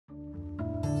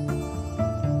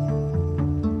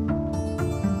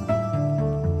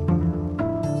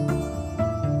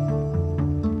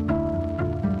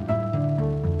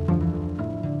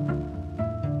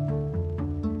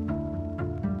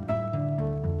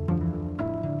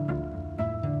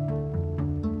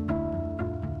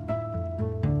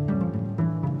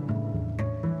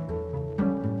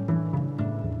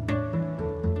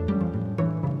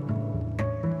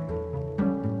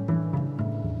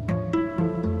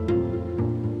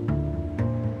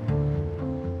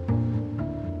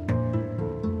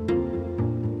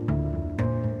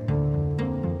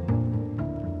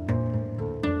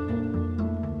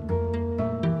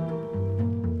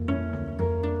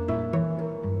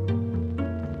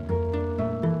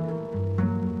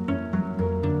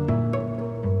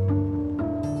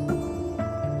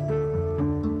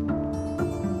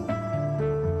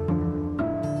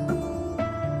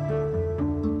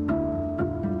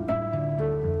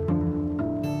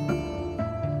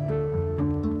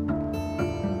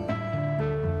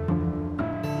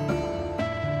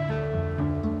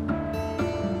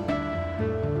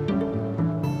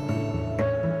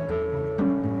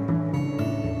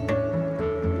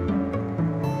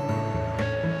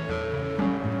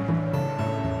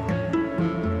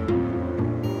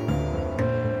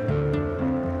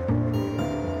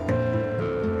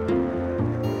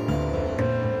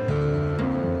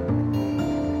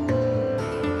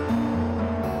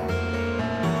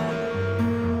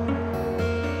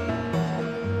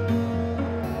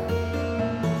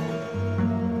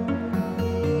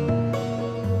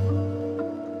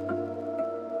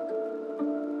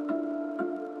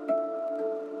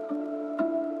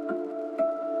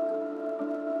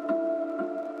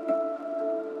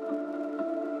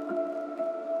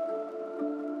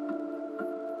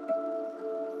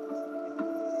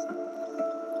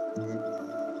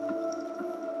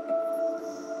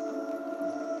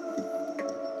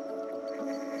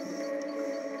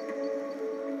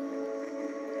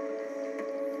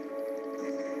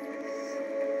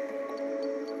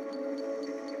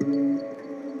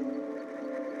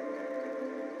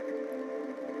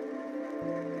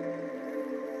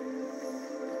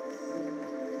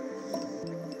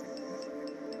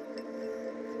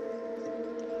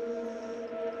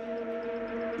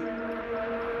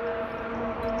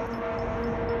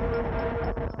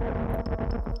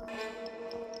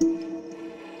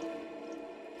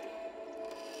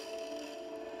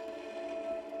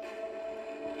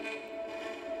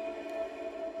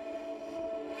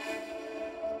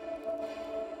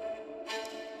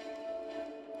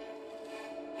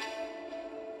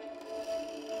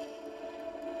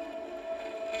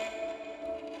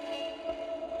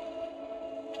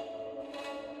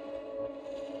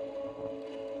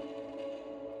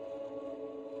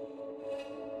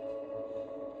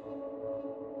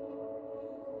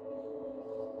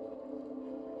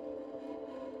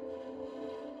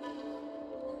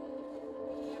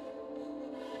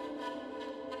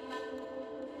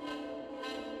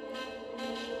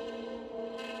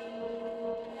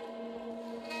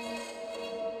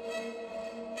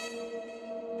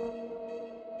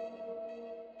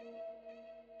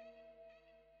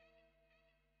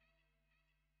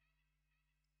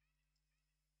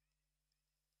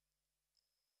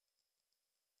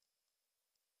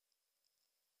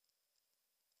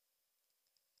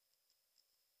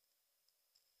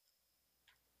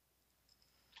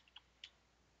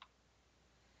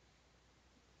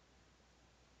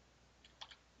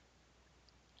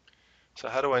So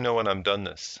how do I know when I'm done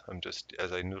this? I'm just,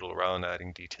 as I noodle around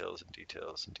adding details and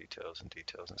details and details and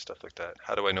details and stuff like that.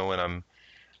 How do I know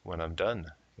when I'm done,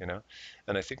 you know?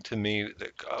 And I think to me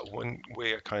that one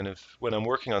way I kind of, when I'm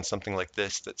working on something like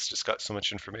this that's just got so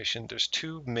much information, there's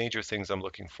two major things I'm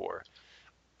looking for.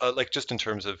 Like just in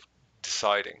terms of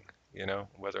deciding,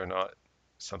 whether or not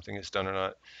something is done or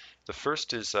not. The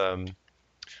first is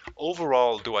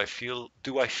overall,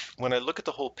 when I look at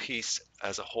the whole piece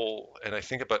as a whole and I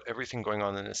think about everything going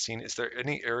on in the scene, is there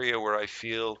any area where I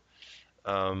feel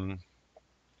um,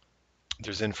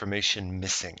 there's information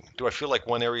missing? Do I feel like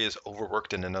one area is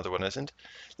overworked and another one isn't?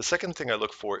 The second thing I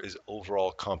look for is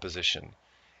overall composition.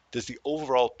 Does the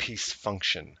overall piece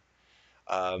function?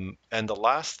 And the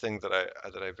last thing that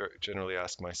I generally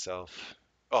ask myself,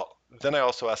 oh, then I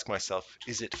also ask myself,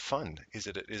 is it fun? Is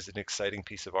it an exciting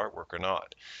piece of artwork or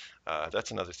not?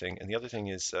 That's another thing. And the other thing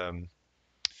is, the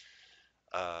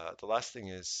last thing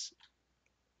is,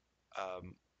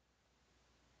 um,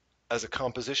 as a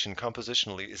composition,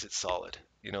 compositionally, is it solid?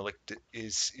 Like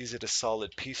is it a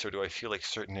solid piece, or do I feel like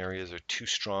certain areas are too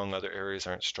strong, other areas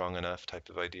aren't strong enough, type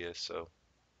of idea. So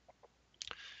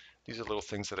these are little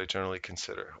things that I generally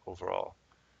consider overall.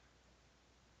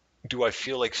 Do I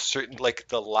feel like like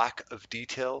the lack of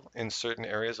detail in certain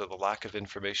areas or the lack of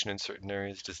information in certain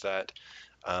areas,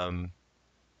 um,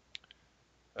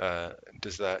 uh,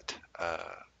 does that,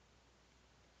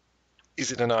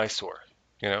 is it an eyesore?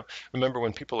 Remember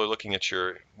when people are looking at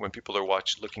your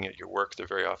work, they're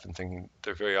very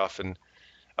often,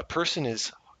 a person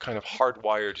is kind of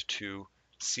hardwired to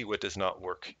see what does not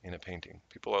work in a painting.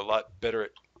 People are a lot better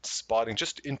at spotting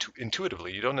just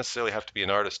intuitively. You don't necessarily have to be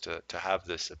an artist to have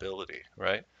this ability,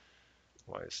 right?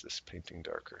 Why is this painting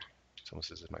darker? It's almost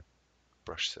as if my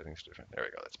brush settings are different. There we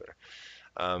go, that's better.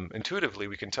 Intuitively,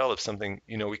 we can tell if something,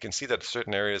 we can see that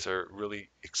certain areas are really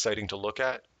exciting to look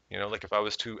at. Like if I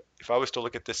was to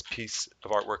look at this piece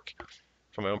of artwork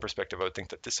from my own perspective, I would think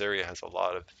that this area has a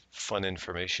lot of fun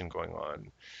information going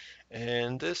on.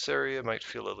 And this area might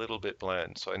feel a little bit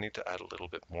bland, so I need to add a little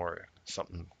bit more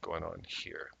something going on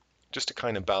here, just to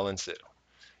kind of balance it.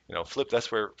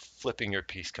 That's where flipping your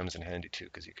piece comes in handy too,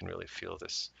 because you can really feel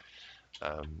this.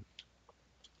 Um,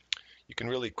 you can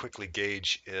really quickly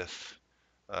gauge if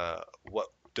what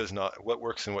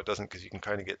works and what doesn't, because you can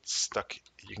kind of get stuck.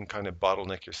 You can kind of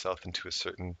bottleneck yourself into a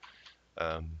certain,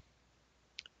 um,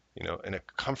 in a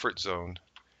comfort zone,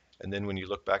 and then when you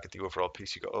look back at the overall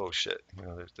piece, you go, oh shit,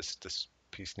 this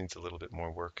piece needs a little bit more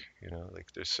work.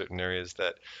 Like there's certain areas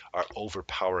that are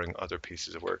overpowering other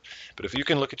pieces of work. But if you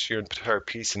can look at your entire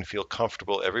piece and feel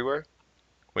comfortable everywhere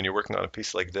when you're working on a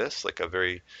piece like this, like a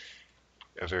very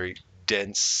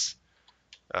dense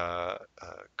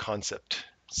concept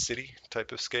city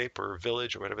type of scape or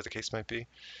village or whatever the case might be,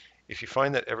 if you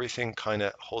find that everything kind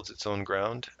of holds its own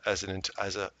ground as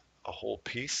a whole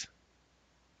piece,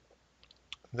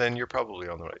 then you're probably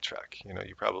on the right track.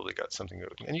 You probably got something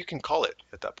good, and you can call it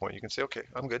at that point. You can say, okay,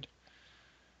 I'm good.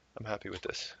 I'm happy with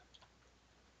this.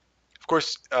 Of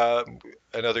course,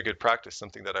 another good practice,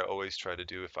 something that I always try to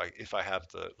do if I have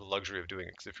the luxury of doing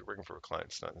it, because if you're working for a client,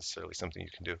 it's not necessarily something you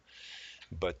can do.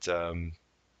 But um,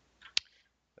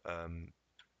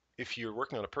 if you're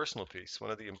working on a personal piece, one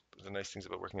of the nice things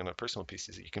about working on a personal piece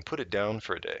is that you can put it down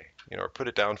for a day, or put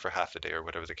it down for half a day, or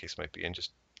whatever the case might be, and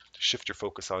just shift your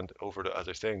focus on over to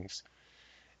other things.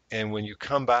 And when you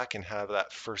come back and have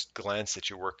that first glance at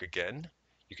your work again,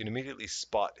 you can immediately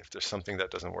spot if there's something that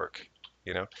doesn't work,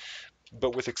 you know.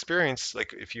 But with experience,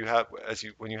 like if you have,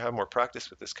 when you have more practice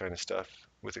with this kind of stuff,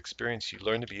 with experience, you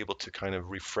learn to be able to kind of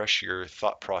refresh your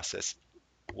thought process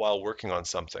while working on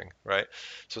something, right?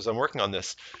 So as I'm working on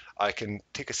this, I can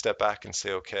take a step back and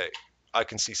say, okay, I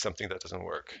can see something that doesn't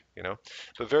work.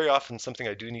 But very often, something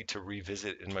I do need to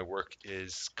revisit in my work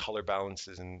is color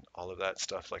balances and all of that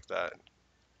stuff like that.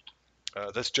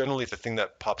 That's generally the thing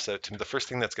that pops out to me. The first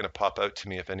thing that's going to pop out to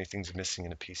me if anything's missing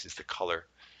in a piece is the color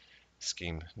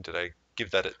scheme. Did I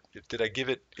give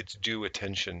it its due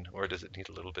attention, or does it need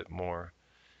a little bit more?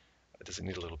 Does it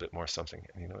need a little bit more something?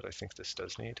 And you know what I think this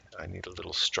does need? I need a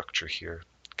little structure here.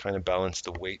 Kind of balance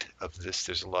the weight of this.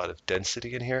 There's a lot of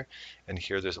density in here, and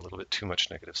here there's a little bit too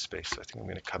much negative space. So I think I'm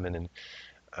going to come in and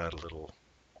add a little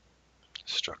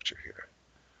structure here.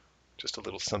 Just a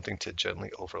little something to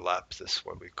gently overlap this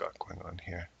one we've got going on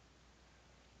here.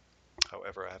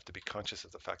 However, I have to be conscious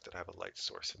of the fact that I have a light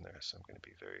source in there, so I'm going to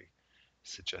be very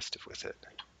suggestive with it.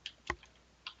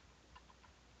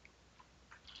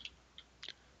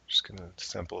 Just going to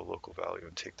sample a local value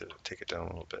and take it down a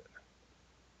little bit.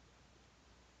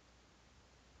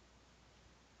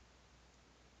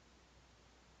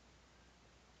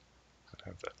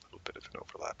 Have that little little bit of an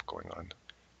overlap going on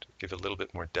to give a little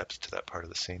bit more depth to that part of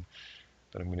the scene.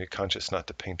 But I'm going to be conscious not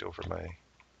to paint over my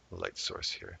light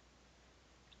source here.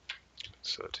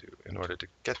 So in order to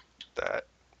get that,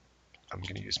 I'm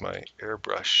going to use my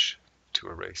airbrush to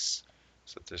erase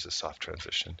so that there's a soft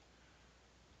transition.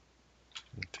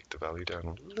 Take the value down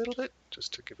a little bit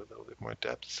just to give a little bit more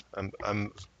depth.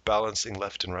 I'm balancing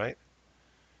left and right.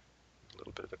 A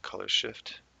little bit of a color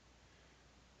shift.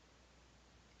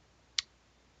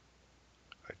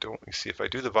 You see, if I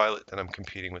do the violet, then I'm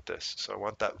competing with this. So I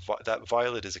want that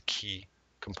violet is a key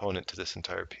component to this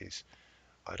entire piece.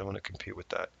 I don't want to compete with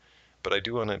that. But I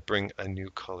do want to bring a new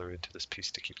color into this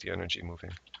piece to keep the energy moving.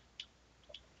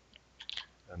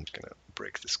 I'm going to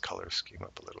break this color scheme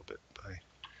up a little bit by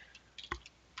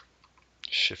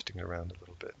shifting it around a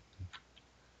little bit.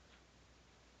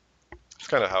 It's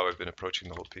kind of how I've been approaching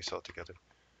the whole piece altogether.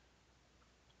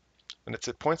 And it's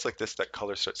at points like this that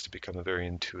color starts to become a very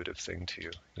intuitive thing to you,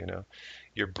 you know.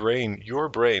 Your brain,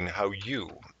 how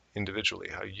you, individually,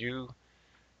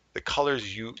 the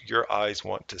colors your eyes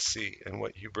want to see and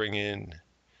what you bring in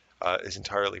is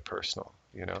entirely personal,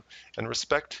 you know. And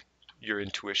respect your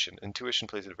intuition. Intuition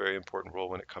plays a very important role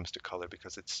when it comes to color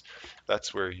because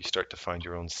that's where you start to find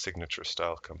your own signature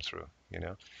style come through, you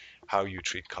know, how you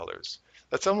treat colors.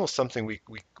 That's almost something we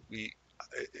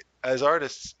as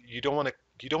artists, you don't want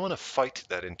to fight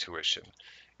that intuition.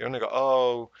 You don't want to go,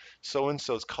 oh, so and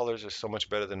so's colors are so much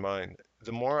better than mine.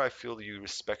 The more I feel that you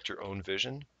respect your own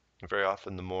vision, very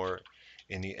often the more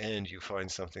in the end you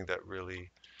find something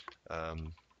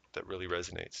um, that really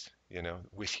resonates, you know,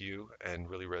 with you and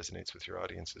really resonates with your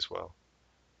audience as well.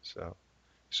 So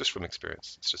it's just from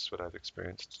experience. It's just what I've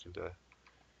experienced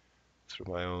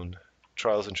through my own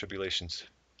trials and tribulations.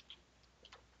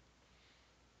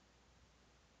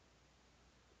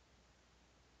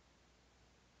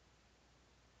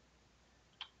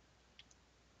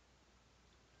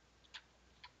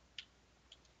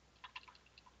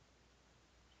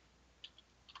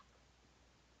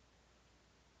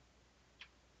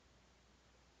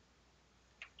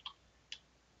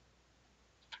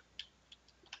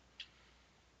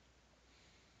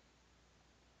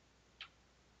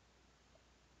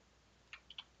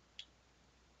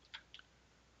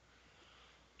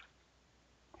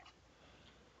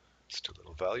 Let's do a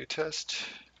little value test.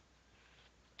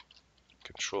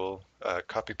 Control,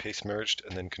 copy paste merged,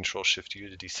 and then Control Shift U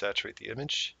to desaturate the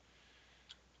image.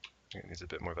 I think it needs a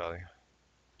bit more value.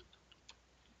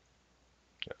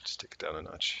 Yeah, just take it down a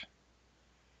notch.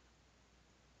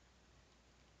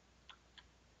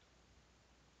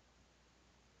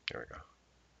 There we go.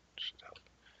 Should help.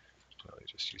 Now I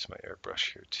just use my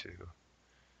airbrush here to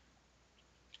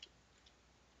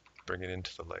bring it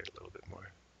into the light a little bit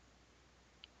more.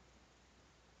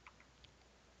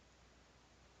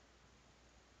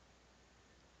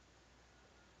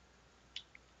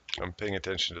 I'm paying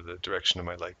attention to the direction of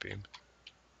my light beam.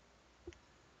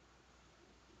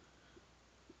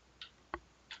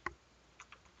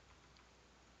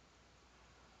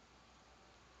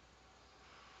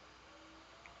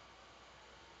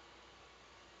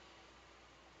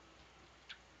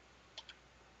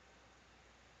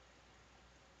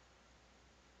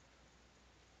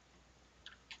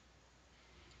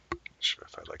 Not sure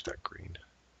if I like that green.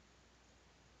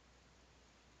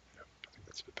 Yeah, I think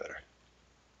that's a bit better.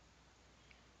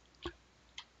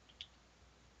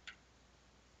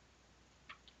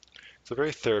 It's a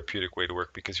very therapeutic way to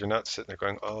work because you're not sitting there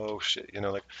going, oh shit, you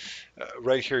know, like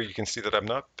right here you can see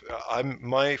that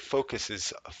my focus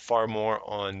is far more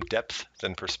on depth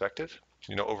than perspective,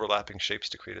 you know, overlapping shapes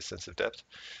to create a sense of depth.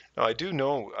 Now I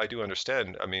do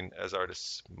understand, I mean, as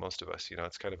artists, most of us, you know,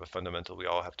 it's kind of a fundamental we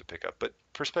all have to pick up, but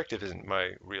perspective isn't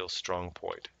my real strong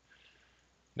point.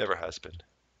 Never has been.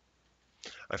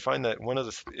 I find that one of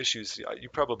the issues, you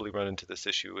probably run into this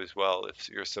issue as well if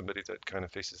you're somebody that kind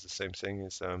of faces the same thing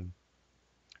is,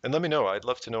 and let me know. I'd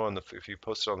love to know if you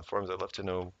post it on the forums. I'd love to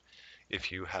know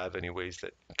if you have any ways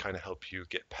that kind of help you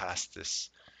get past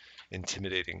this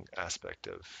intimidating aspect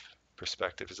of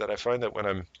perspective. Is that I find that when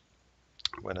I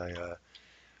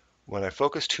when I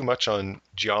focus too much on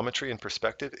geometry and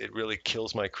perspective, it really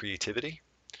kills my creativity.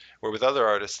 Where with other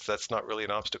artists, that's not really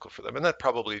an obstacle for them. And that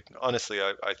probably, honestly,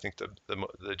 I think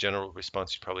the general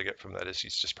response you probably get from that is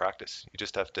it's just practice. You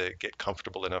just have to get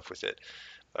comfortable enough with it.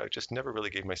 I just never really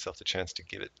gave myself the chance to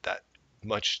give it that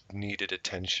much needed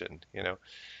attention, you know.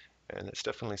 And it's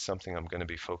definitely something I'm going to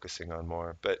be focusing on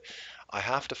more. But I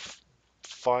have to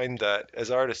find that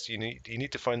as artists, you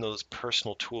need to find those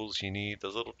personal tools you need,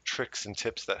 those little tricks and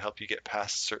tips that help you get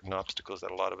past certain obstacles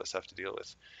that a lot of us have to deal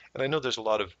with. And I know there's a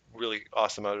lot of really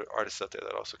awesome artists out there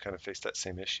that also kind of face that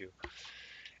same issue.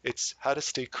 it's how to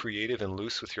stay creative and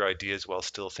loose with your ideas while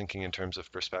still thinking in terms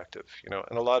of perspective, And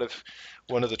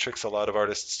one of the tricks a lot of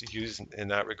artists use in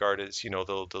that regard is,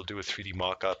 they'll do a 3D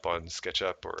mock-up on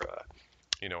SketchUp or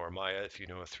or Maya if you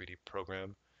know a 3D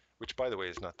program, which by the way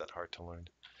is not that hard to learn.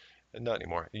 And not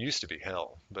anymore. It used to be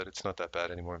hell, but it's not that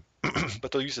bad anymore.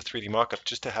 But they'll use a 3D mock-up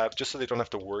just so they don't have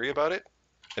to worry about it,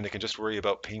 and they can just worry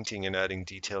about painting and adding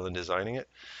detail and designing it,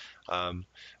 um,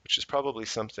 which is probably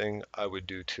something I would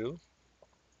do too,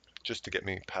 just to get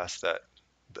me past that.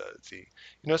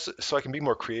 So I can be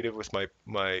more creative with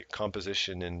my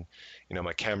composition and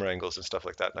my camera angles and stuff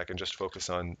like that, and I can just focus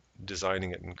on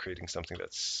designing it and creating something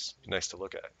that's nice to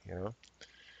look at.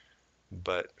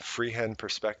 But freehand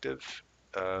perspective,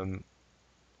 um,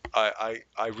 I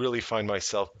really find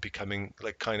myself becoming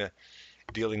like kind of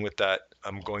dealing with that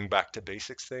I'm going back to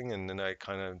basics thing, and then I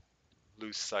kind of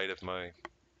lose sight of my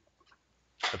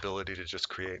ability to just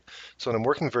create. So when I'm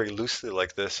working very loosely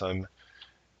like this, I'm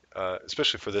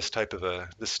especially for this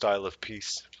style of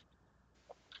piece,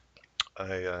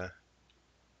 I uh,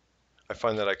 I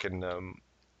find that I can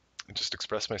just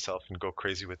express myself and go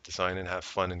crazy with design and have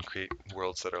fun and create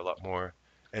worlds that are a lot more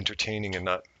entertaining and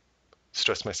not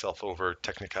stress myself over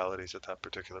technicalities at that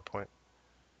particular point.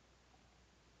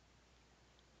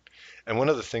 And one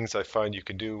of the things I find you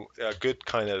can do, a good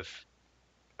kind of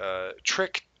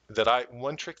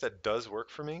one trick that does work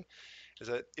for me is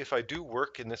that if I do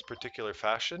work in this particular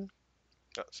fashion,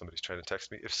 somebody's trying to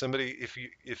text me. If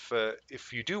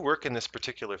you do work in this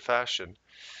particular fashion,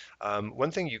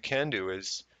 one thing you can do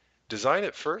is design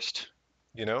it first,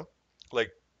 you know,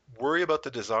 like worry about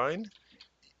the design,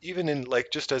 even in like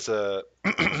just as a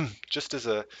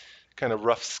kind of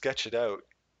rough sketch it out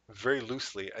very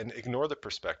loosely and ignore the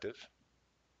perspective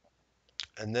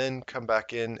and then come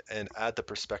back in and add the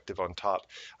perspective on top.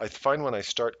 I find when I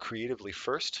start creatively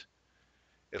first,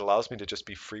 it allows me to just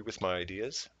be free with my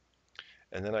ideas,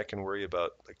 and then I can worry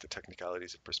about like the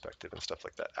technicalities of perspective and stuff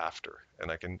like that after, and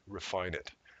I can refine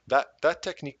it. That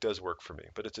technique does work for me,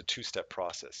 but it's a two-step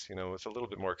process. With a little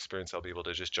bit more experience, I'll be able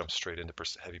to just jump straight into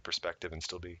heavy perspective and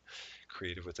still be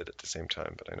creative with it at the same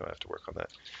time. But I know I have to work on that.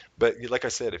 But like I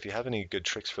said, if you have any good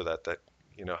tricks for that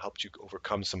helped you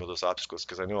overcome some of those obstacles,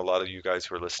 because I know a lot of you guys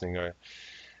who are listening are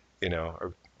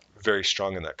very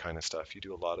strong in that kind of stuff. You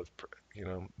do a lot of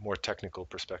more technical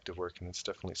perspective work, and it's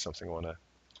definitely something I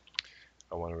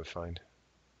want to refine.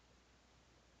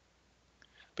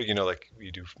 But like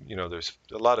you do, there's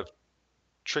a lot of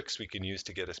tricks we can use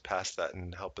to get us past that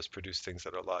and help us produce things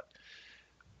that are a lot,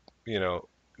 you know,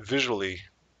 visually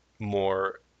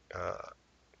more uh,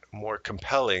 more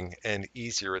compelling and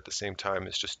easier at the same time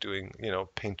as just doing,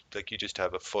 paint like you just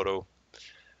have a photo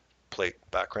plate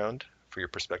background for your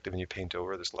perspective and you paint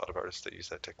over. There's a lot of artists that use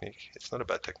that technique. It's not a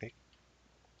bad technique.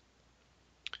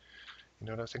 You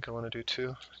know what I think I want to do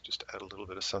too? Just add a little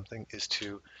bit of something is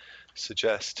to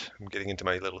suggest. I'm getting into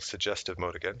my little suggestive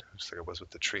mode again, just like I was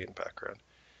with the tree in the background.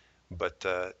 But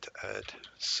to add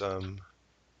some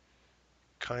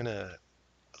kind of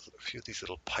a few of these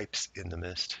little pipes in the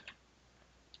mist,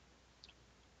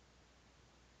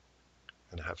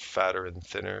 and have fatter and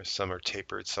thinner. Some are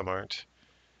tapered, some aren't.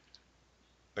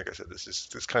 Like I said,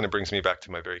 this kind of brings me back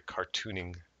to my very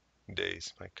cartooning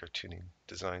days, my cartooning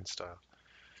design style.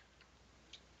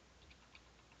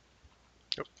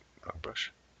 Oh, wrong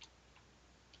brush.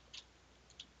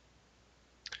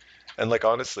 And like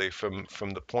honestly, from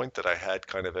the point that I had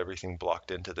kind of everything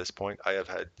blocked into this point, I have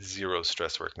had zero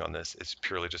stress working on this. It's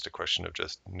purely just a question of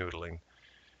just noodling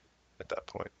at that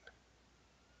point.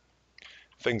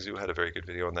 Feng Zhu had a very good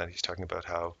video on that. He's talking about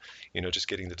how, just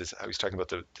getting how he's talking about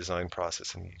the design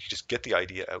process, and you just get the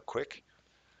idea out quick,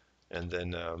 and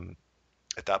then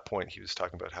at that point he was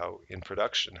talking about how in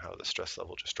production how the stress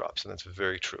level just drops, and that's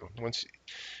very true.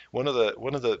 One of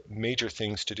the major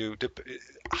things to do,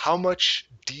 how much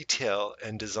detail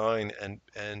and design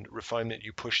and refinement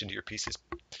you push into your pieces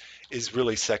is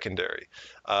really secondary.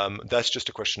 That's just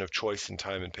a question of choice and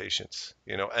time and patience,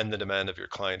 and the demand of your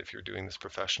client if you're doing this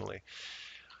professionally.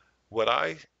 What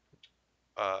I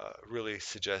really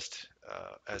suggest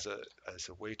as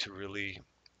a way to really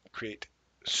create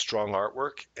strong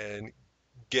artwork and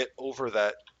get over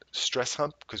that stress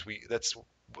hump, because that's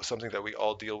something that we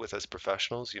all deal with as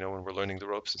professionals, when we're learning the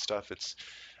ropes and stuff. It's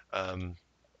I'm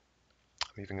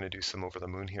even going to do some over the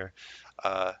moon here,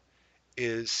 uh,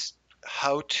 is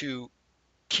how to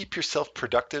keep yourself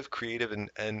productive, creative,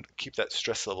 and keep that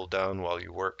stress level down while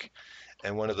you work.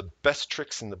 And one of the best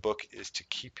tricks in the book is to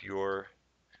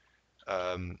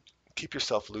um, keep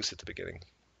yourself loose at the beginning.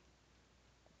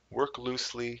 Work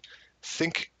loosely.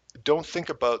 Think. Don't think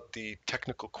about the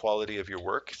technical quality of your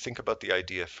work. Think about the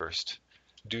idea first.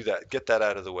 Do that, get that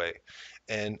out of the way,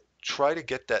 and try to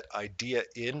get that idea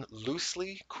in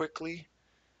loosely, quickly,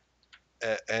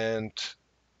 and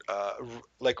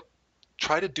like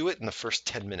try to do it in the first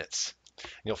 10 minutes.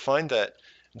 You'll find that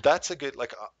that's a good,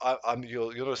 like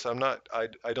you'll notice I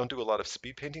don't do a lot of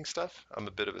speed painting stuff. I'm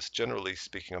a bit of a, generally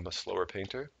speaking, I'm a slower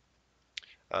painter.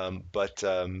 But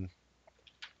um,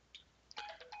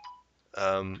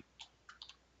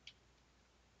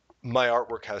 my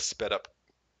artwork has sped up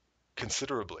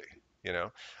considerably, you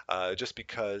know, just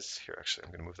because, here, actually,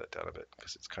 I'm going to move that down a bit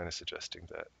because it's kind of suggesting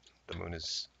that the moon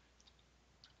is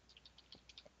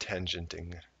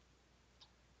tangenting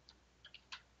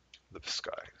the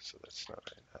sky. So that's not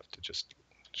right. I have to just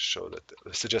show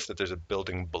that, suggest that there's a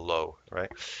building below,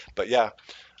 right? But yeah,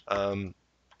 um,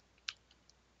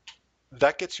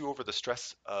 that gets you over the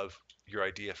stress of your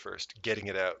idea first, getting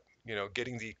it out, you know,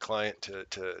 getting the client to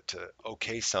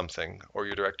okay something, or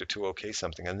your director to okay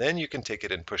something, and then you can take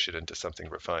it and push it into something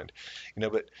refined, you know.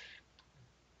 But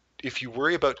if you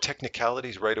worry about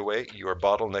technicalities right away, you are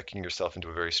bottlenecking yourself into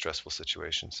a very stressful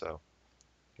situation. So,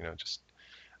 you know, just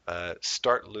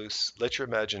start loose, let your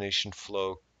imagination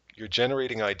flow. You're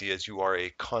generating ideas. You are a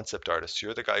concept artist.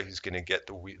 You're the guy who's going to get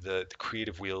the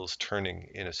creative wheels turning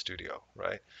in a studio,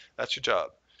 right? That's your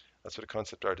job. That's what a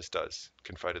concept artist does,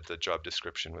 confided the job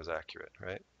description was accurate,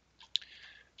 right?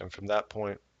 And from that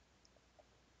point,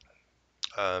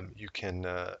 you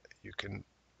can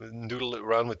noodle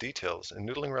around with details, and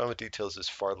noodling around with details is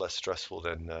far less stressful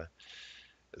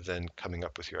than coming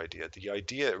up with your idea. The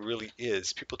idea really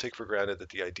is, people take for granted that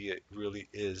the idea really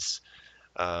is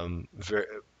very,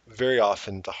 very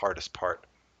often the hardest part.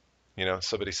 You know,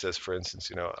 somebody says, for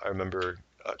instance, you know, I remember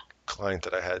a client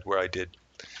that I had where it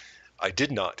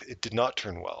did not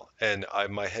turn well, and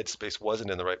my headspace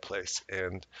wasn't in the right place.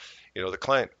 And, you know, the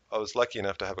client, I was lucky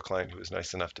enough to have a client who was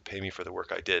nice enough to pay me for the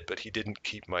work I did, but he didn't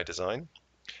keep my design.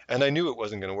 And I knew it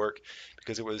wasn't going to work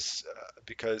because it was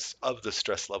because of the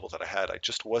stress level that I had. I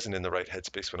just wasn't in the right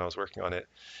headspace when I was working on it.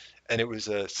 And it was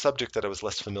a subject that I was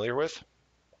less familiar with.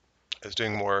 I was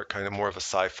doing more of a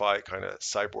sci-fi kind of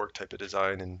cyborg type of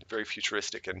design and very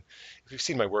futuristic. And if you've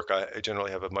seen my work, I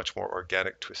generally have a much more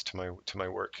organic twist to my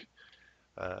work.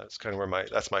 It's kind of where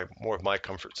that's my more of my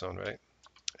comfort zone, right?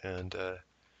 And uh,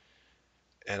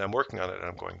 and I'm working on it, and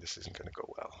I'm going, this isn't going to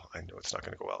go well. I know it's not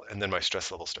going to go well. And then my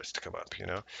stress level starts to come up, you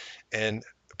know. And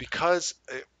because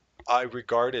I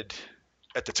regarded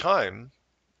at the time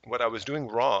what I was doing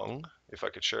wrong, if I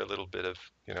could share a little bit of,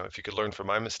 you know, if you could learn from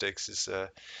my mistakes, is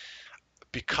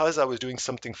because I was doing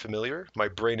something familiar, my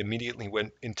brain immediately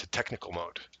went into technical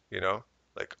mode, you know,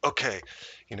 like, okay,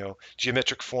 you know,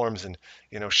 geometric forms and,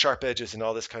 you know, sharp edges and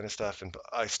all this kind of stuff. And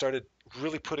I started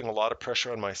really putting a lot of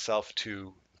pressure on myself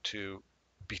to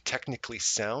be technically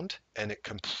sound, and it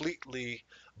completely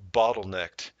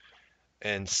bottlenecked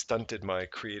and stunted my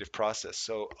creative process.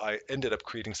 So I ended up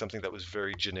creating something that was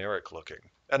very generic looking.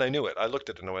 And I knew it. I looked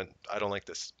at it and I went, I don't like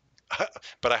this.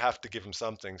 But I have to give him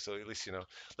something. So at least, you know,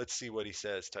 let's see what he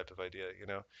says type of idea, you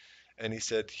know. And he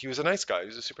said, he was a nice guy. He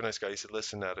was a super nice guy. He said,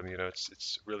 listen, Adam, you know,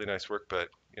 it's really nice work, but,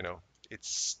 you know,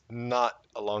 it's not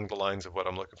along the lines of what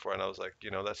I'm looking for. And I was like,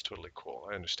 you know, that's totally cool.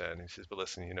 I understand. He says, but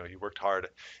listen, you know, you worked hard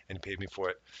and paid me for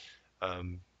it.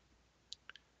 Um,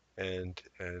 and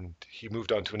he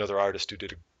moved on to another artist who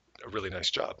did a really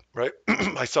nice job, right?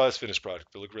 I saw his finished product.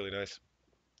 It looked really nice.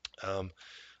 Um,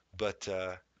 but you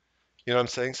know what I'm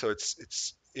saying? So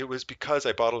it was because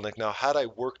I bottlenecked. Now, had I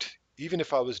worked, even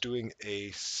if I was doing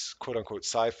a quote unquote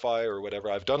sci-fi or whatever,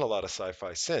 I've done a lot of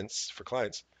sci-fi since for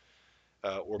clients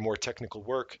or more technical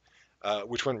work,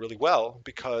 which went really well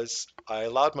because I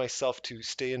allowed myself to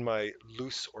stay in my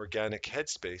loose, organic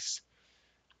headspace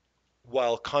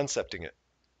while concepting it.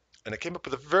 And I came up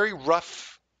with a very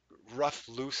rough,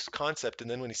 loose concept.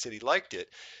 And then when he said he liked it,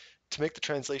 to make the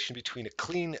translation between a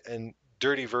clean and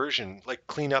dirty version, like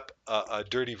clean up a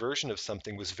dirty version of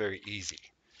something, was very easy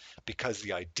because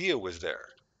the idea was there,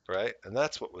 right? And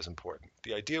that's what was important.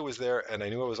 The idea was there, and I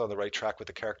knew I was on the right track with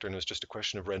the character, and it was just a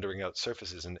question of rendering out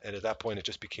surfaces. And at that point, it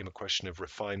just became a question of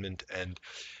refinement. And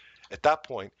at that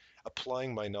point,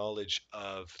 applying my knowledge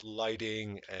of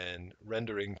lighting and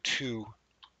rendering to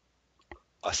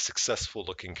a successful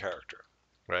looking character,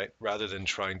 right? Rather than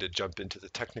trying to jump into the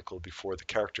technical before the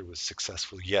character was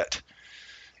successful yet,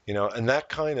 you know. And that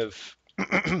kind of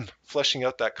fleshing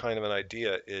out that kind of an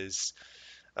idea is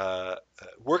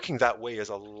working that way is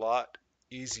a lot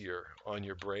easier on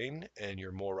your brain and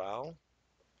your morale,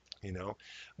 you know.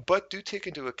 But do take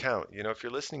into account, you know, if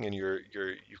you're listening and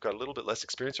you've got a little bit less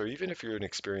experience, or even if you're an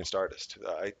experienced artist.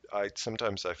 I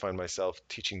sometimes I find myself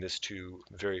teaching this to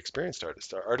very experienced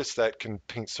artists, artists that can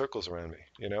paint circles around me,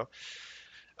 you know.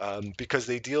 because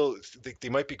they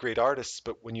might be great artists,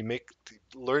 but when you make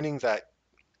learning that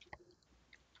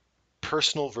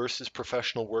personal versus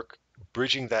professional work,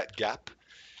 bridging that gap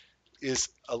is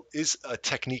a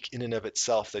technique in and of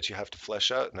itself that you have to flesh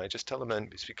out. And I just tell them, man,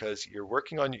 it's because you're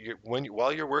working on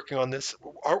while you're working on this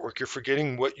artwork, you're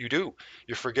forgetting what you do.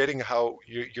 You're forgetting how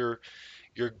you're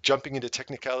jumping into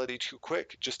technicality too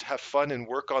quick. Just have fun and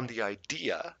work on the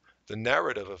idea, the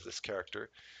narrative of this character,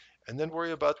 and then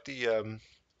worry about the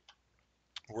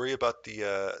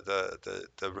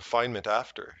refinement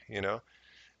after,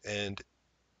 and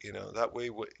that way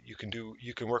what you can do,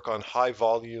 you can work on high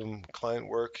volume client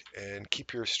work and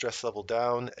keep your stress level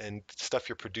down, and stuff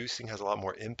you're producing has a lot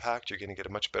more impact. You're going to get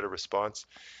a much better response.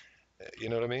 You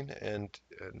know what I mean? And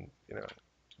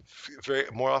very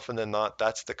more often than not,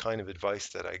 that's the kind of advice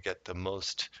that I get the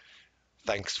most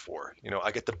thanks for.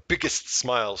 I get the biggest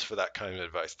smiles for that kind of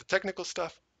advice. The technical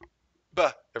stuff,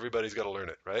 bah, everybody's got to learn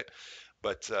it, right?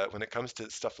 But when it comes to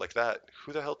stuff like that,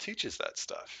 who the hell teaches that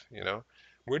stuff?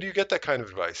 Where do you get that kind of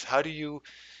advice? How do you?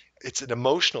 It's an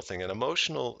emotional thing, and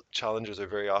emotional challenges are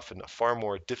very often far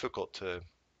more difficult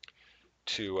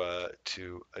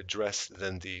to address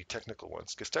than the technical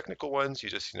ones. Because technical ones, you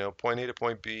just point A to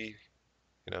point B,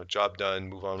 job done,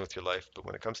 move on with your life. But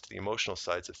when it comes to the emotional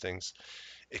sides of things,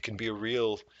 it can be a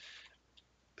real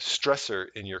stressor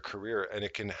in your career, and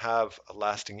it can have a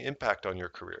lasting impact on your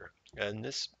career. And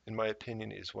this, in my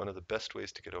opinion, is one of the best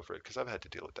ways to get over it, because I've had to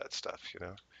deal with that stuff.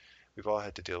 We've all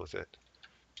had to deal with it,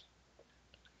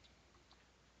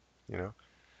 you know.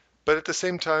 But at the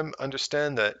same time,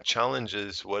 understand that challenge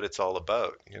is what it's all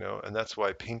about. And that's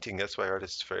why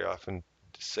artists very often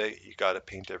say you got to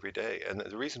paint every day. And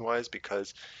the reason why is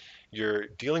because you're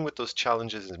dealing with those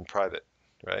challenges in private,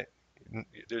 right?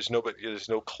 There's no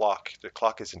clock. The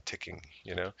clock isn't ticking.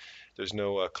 There's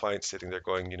no client sitting there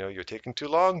going, you're taking too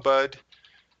long, bud.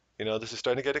 This is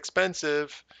starting to get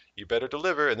expensive. You better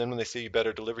deliver. And then when they say you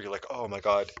better deliver, you're like, oh my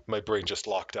God, my brain just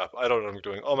locked up. I don't know what I'm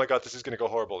doing. Oh my God, this is going to go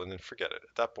horrible. And then forget it.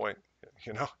 At that point,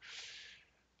 you know,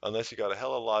 unless you got a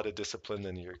hell of a lot of discipline,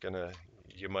 then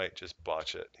you might just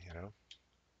botch it.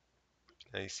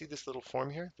 Now you see this little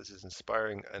form here? This is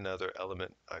inspiring another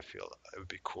element I feel it would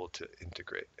be cool to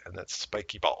integrate, and that's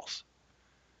spiky balls.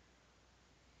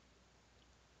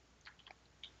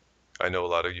 I know a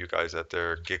lot of you guys out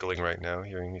there are giggling right now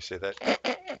hearing me say that.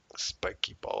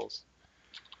 Spiky balls.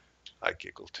 I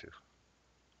giggle too.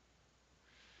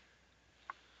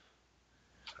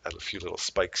 I have a few little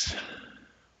spikes.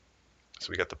 So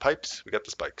we got the pipes, we got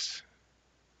the spikes.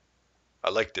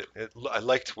 I liked it. I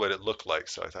liked what it looked like,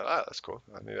 so I thought, that's cool.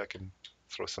 Maybe I can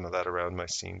throw some of that around my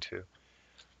scene too.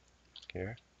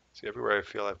 Here. See, everywhere I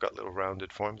feel I've got little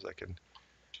rounded forms, I can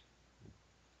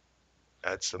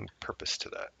add some purpose to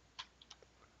that.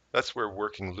 That's where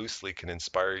working loosely can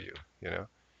inspire you.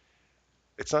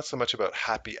 It's not so much about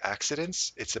happy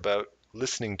accidents, it's about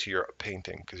listening to your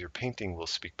painting, because your painting will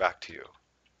speak back to you.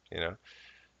 You know,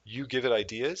 you give it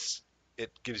ideas,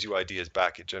 it gives you ideas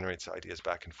back. It generates ideas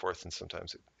back and forth, and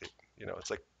sometimes it's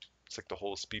like the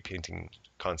whole speed painting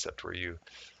concept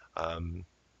um,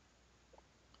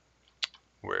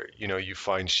 where you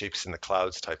find shapes in the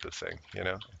clouds type of thing.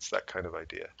 It's that kind of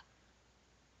idea.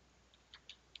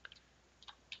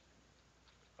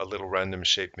 A little random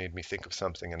shape made me think of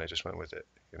something, and I just went with it.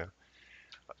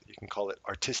 You can call it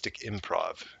artistic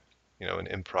improv. In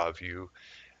improv,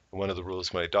 one of the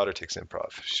rules. My daughter takes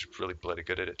improv. She's really bloody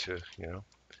good at it too.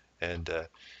 And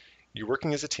you're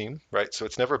working as a team, right? So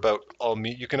it's never about all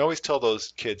me. You can always tell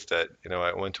those kids that,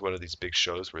 I went to one of these big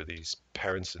shows where these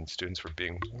parents and students were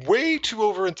being way too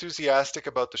over enthusiastic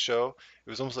about the show. It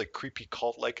was almost like creepy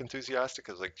cult-like enthusiastic.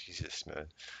 I was like, Jesus, man,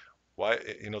 why?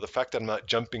 The fact that I'm not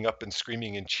jumping up and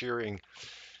screaming and cheering,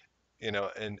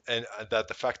 and that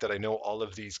the fact that I know all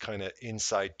of these kind of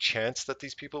inside chants that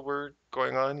these people were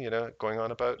going on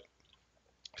about,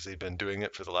 because they've been doing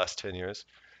it for the last 10 years,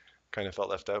 kind of felt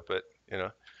left out. But,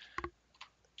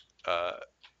 uh,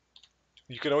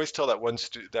 you can always tell that one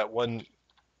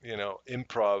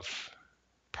improv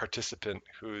participant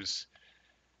who's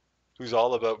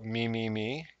all about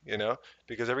me,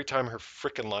 because every time her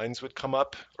frickin' lines would come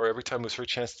up, or every time it was her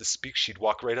chance to speak, she'd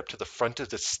walk right up to the front of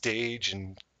the stage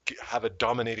and have a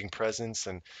dominating presence,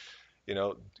 and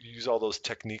use all those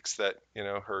techniques that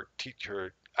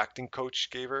her acting coach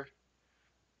gave her.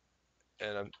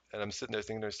 And I'm sitting there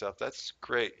thinking to myself, that's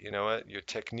great. You know what? Your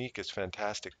technique is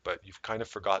fantastic, but you've kind of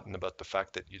forgotten about the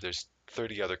fact that there's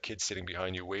 30 other kids sitting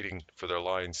behind you waiting for their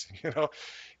lines. You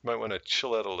might want to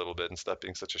chill out a little bit and stop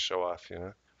being such a show off.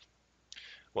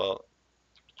 Well,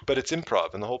 but it's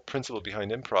improv, and the whole principle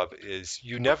behind improv is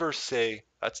you never say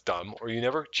that's dumb or you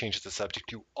never change the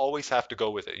subject. You always have to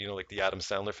go with it. You know, like the Adam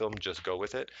Sandler film, Just Go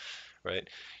With It, right?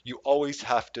 You always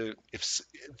have to, if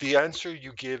the answer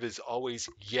you give is always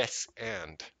yes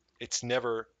and, it's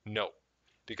never no,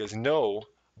 because no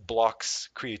blocks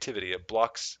creativity, it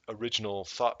blocks original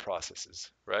thought processes,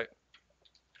 right?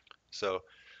 So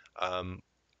um,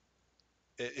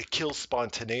 it kills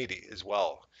spontaneity as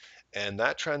well. And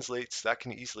that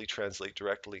can easily translate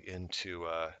directly into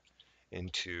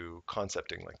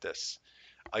concepting like this.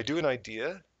 I do an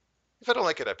idea. If I don't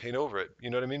like it, I paint over it. You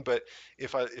know what I mean? But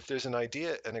if there's an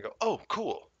idea and I go, oh,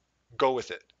 cool, go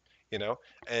with it, you know,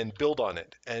 and build on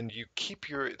it, and you keep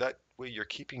that way you're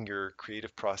keeping your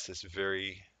creative process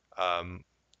um,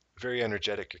 very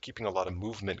energetic. You're keeping a lot of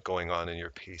movement going on in your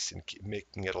piece and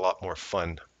making it a lot more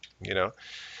fun, you know.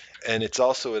 And it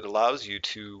allows you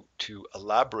to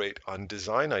elaborate on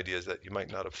design ideas that you might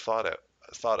not have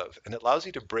thought of, and it allows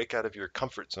you to break out of your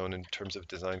comfort zone in terms of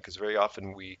design, because very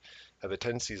often we have a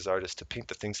tendency as artists to paint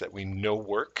the things that we know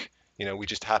work. You know, we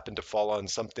just happen to fall on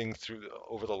something through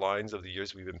over the lines of the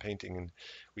years we've been painting, and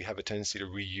we have a tendency to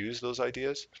reuse those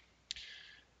ideas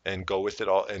and go with it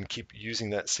all and keep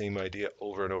using that same idea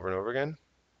over and over and over again.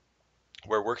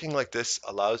 Where working like this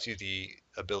allows you the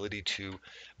ability to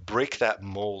break that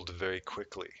mold very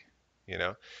quickly, you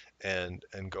know, and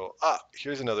go,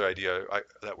 here's another idea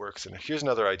that works, and here's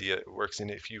another idea that works.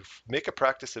 And if you make a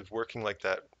practice of working like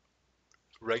that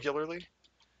regularly,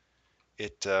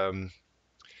 it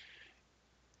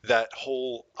that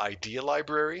whole idea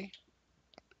library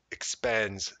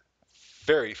expands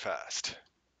very fast,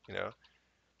 you know.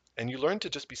 And you learn to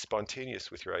just be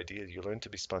spontaneous with your ideas. You learn to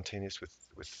be spontaneous with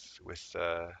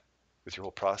your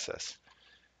whole process,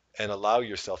 and allow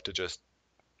yourself to just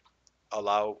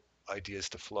allow ideas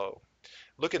to flow.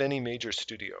 Look at any major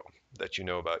studio that you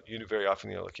know about. You very often,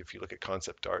 you know, like if you look at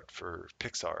concept art for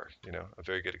Pixar, you know, a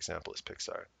very good example is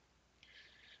Pixar.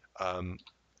 Um,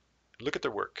 Look at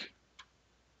their work.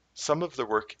 Some of the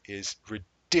work is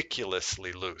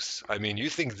ridiculously loose. I mean, you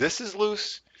think this is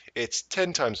loose? It's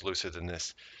 10 times looser than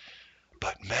this.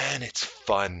 But man, it's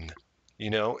fun. You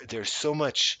know, there's so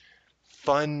much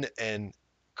fun and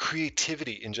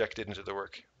creativity injected into the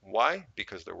work. Why?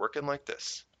 Because they're working like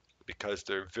this. Because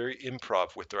they're very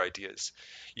improv with their ideas.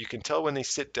 You can tell when they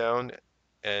sit down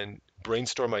and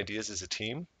brainstorm ideas as a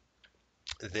team,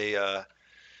 they uh,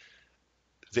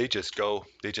 they just go,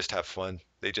 they just have fun.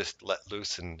 They just let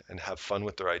loose and have fun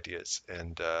with their ideas,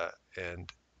 and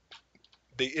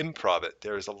they improv it.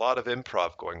 There's a lot of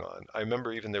improv going on. I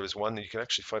remember even there was one that you can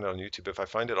actually find it on YouTube. If I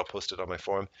find it, I'll post it on my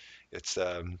forum. It's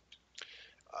I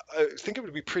think it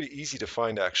would be pretty easy to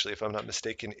find actually, if I'm not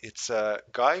mistaken. It's a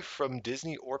guy from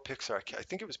Disney or Pixar. I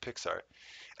think it was Pixar,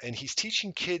 and he's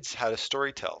teaching kids how to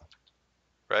storytell,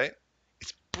 right?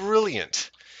 It's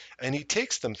brilliant. And he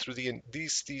takes them through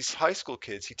these high school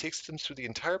kids, he takes them through the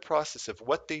entire process of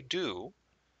what they do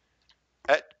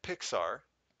at Pixar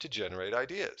to generate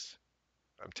ideas.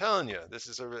 I'm telling you,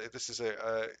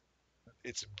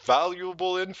 it's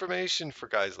valuable information for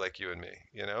guys like you and me,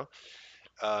 you know?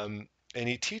 Um, and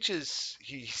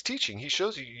he's teaching, he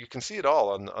shows you, you can see it all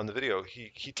on the video.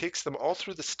 He takes them all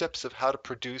through the steps of how to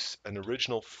produce an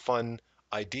original fun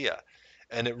idea.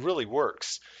 And it really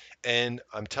works. And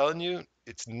I'm telling you,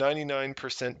 it's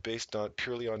 99% based on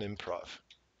purely on improv.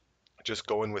 Just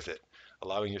going with it,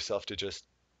 allowing yourself to just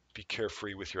be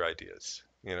carefree with your ideas,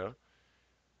 you know?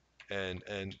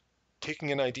 And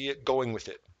taking an idea, going with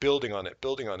it, building on it,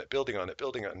 building on it, building on it,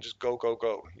 building on it, and just go, go,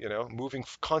 go, you know,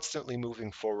 constantly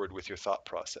moving forward with your thought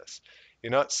process.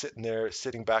 You're not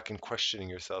sitting back and questioning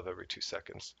yourself every 2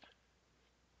 seconds.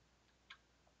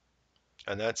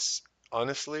 And that's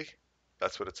honestly,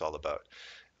 that's what it's all about.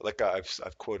 Like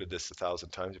I've quoted this 1,000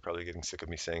 times. You're probably getting sick of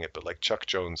me saying it, but like Chuck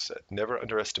Jones said, never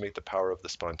underestimate the power of the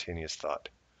spontaneous thought.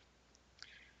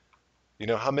 You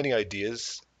know how many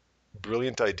ideas,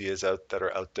 brilliant ideas that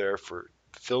are out there for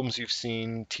films you've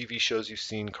seen, TV shows you've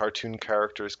seen, cartoon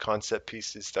characters, concept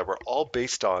pieces that were all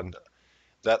based on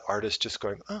that artist just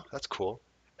going, "Oh, that's cool."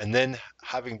 And then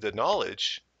having the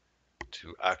knowledge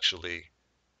to actually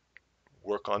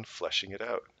work on fleshing it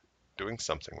out, doing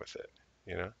something with it,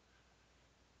 you know?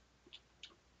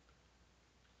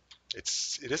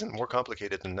 It isn't more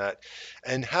complicated than that.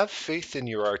 And have faith in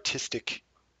your artistic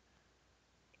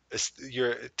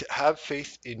have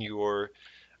faith in your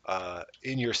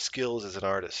skills as an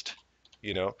artist,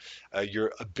 you know,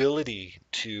 your ability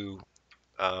to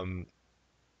um,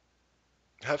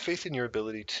 have faith in your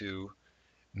ability to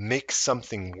make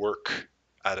something work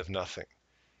out of nothing,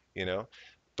 you know,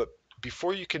 but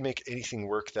before you can make anything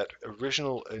work, that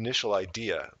original initial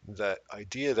idea, that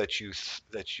idea that you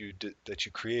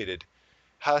created,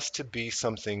 has to be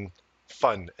something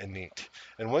fun and neat.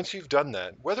 And once you've done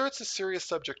that, whether it's a serious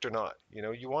subject or not,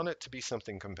 you want it to be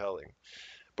something compelling.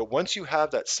 But once you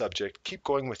have that subject, keep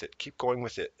going with it, keep going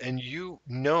with it. And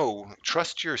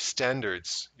trust your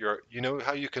standards. You know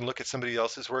how you can look at somebody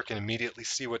else's work and immediately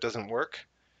see what doesn't work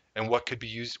and what could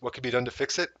be done to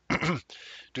fix it?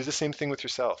 Do the same thing with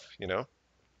yourself.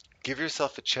 Give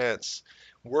yourself a chance.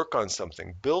 Work on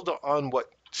something. Build on what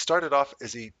started off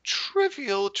as a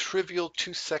trivial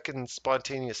 2-second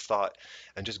spontaneous thought,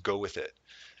 and just go with it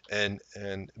and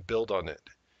build on it.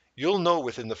 You'll know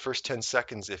within the first 10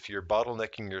 seconds if you're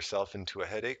bottlenecking yourself into a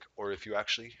headache, or if you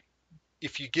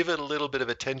give it a little bit of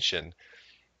attention,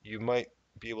 you might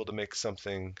be able to make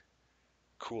something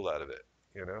cool out of it,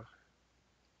 you know?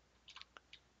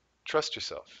 Trust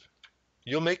yourself.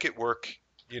 You'll make it work.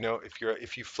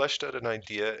 If you fleshed out an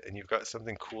idea and you've got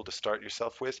something cool to start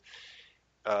yourself with,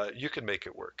 you can make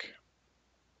it work.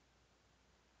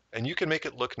 And you can make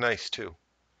it look nice too.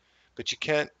 But you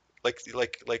can't, like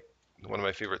one of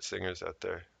my favorite singers out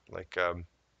there,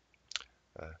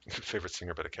 favorite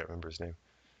singer, but I can't remember his name.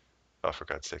 Oh, for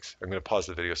God's sakes. I'm going to pause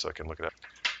the video so I can look it up.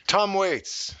 Tom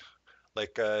Waits.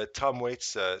 Tom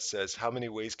Waits says, how many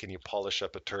ways can you polish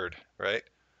up a turd, right?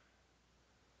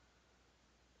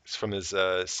 It's from his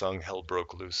song Hell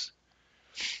Broke Loose.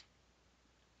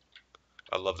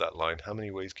 I love that line. How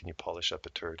many ways can you polish up a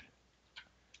turd?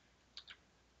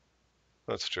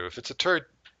 That's true. If it's a turd,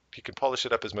 you can polish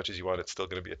it up as much as you want. It's still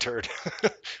going to be a turd,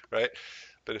 right?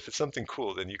 But if it's something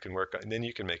cool, then you can work on, and then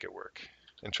you can make it work.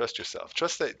 And trust yourself.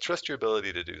 Trust your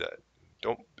ability to do that.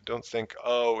 Don't think,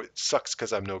 oh, it sucks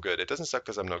because I'm no good. It doesn't suck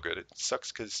because I'm no good. It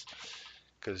sucks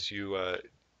because you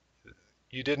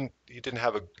didn't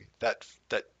have that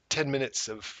 10 minutes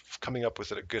of coming up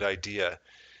with a good idea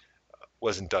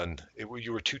wasn't done.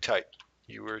 You were too tight.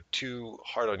 You were too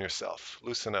hard on yourself.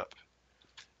 Loosen up.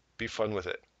 Be fun with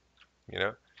it. You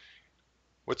know.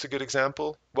 What's a good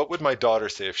example? What would my daughter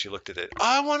say if she looked at it?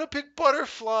 I want a big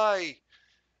butterfly.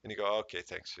 And you go, okay,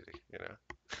 thanks, sweetie.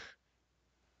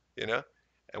 You know.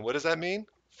 And what does that mean?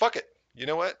 Fuck it. You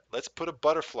know what? Let's put a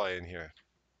butterfly in here.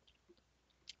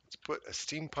 Let's put a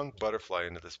steampunk butterfly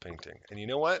into this painting. And you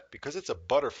know what? Because it's a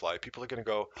butterfly, people are going to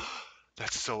go, oh,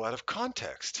 that's so out of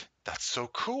context. That's so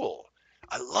cool.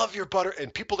 I love your butter.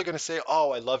 And people are going to say,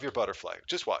 oh, I love your butterfly.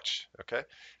 Just watch, okay?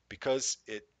 Because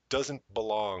it doesn't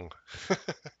belong.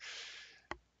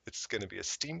 It's going to be a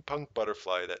steampunk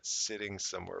butterfly that's sitting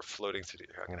somewhere floating through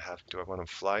the air. Do I want him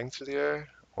flying through the air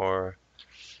or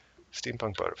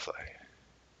steampunk butterfly?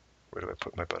 Where do I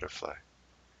put my butterfly?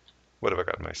 What have I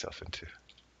gotten myself into?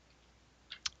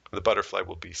 The butterfly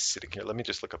will be sitting here. Let me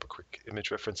just look up a quick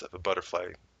image reference of a butterfly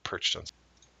perched on.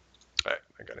 All right,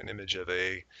 I got an image of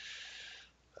a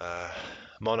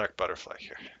monarch butterfly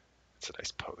here. It's a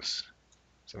nice pose.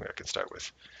 Something I can start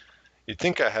with. You'd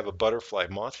think I have a butterfly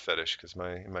moth fetish because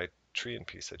in my tree and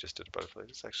piece I just did a butterfly.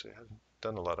 I haven't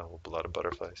done a lot of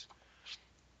butterflies.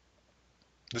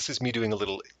 This is me doing a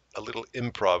little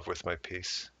improv with my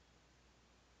piece.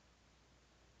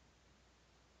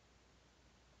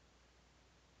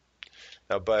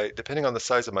 Now, depending on the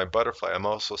size of my butterfly, I'm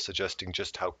also suggesting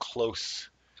just how close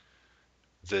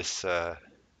this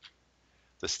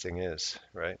thing is,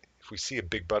 right? If we see a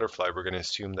big butterfly, we're going to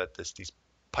assume that these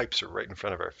pipes are right in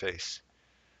front of our face.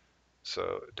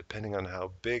 So depending on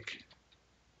how big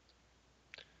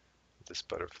this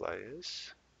butterfly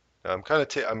is, now I'm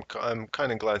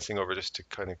kind of glancing over just to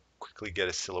kind of quickly get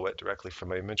a silhouette directly from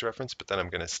my image reference, but then I'm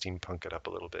going to steampunk it up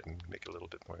a little bit and make it a little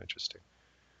bit more interesting.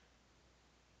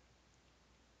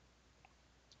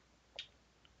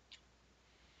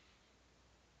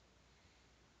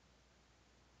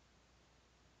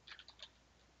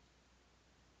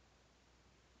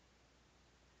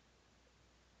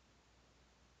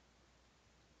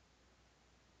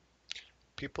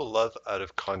 People love out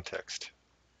of context,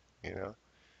 you know?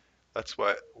 That's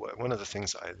one of the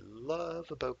things I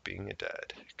love about being a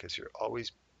dad, because you're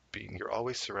always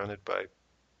surrounded by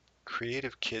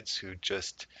creative kids who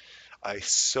I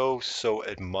so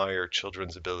admire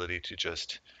children's ability to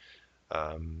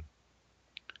um,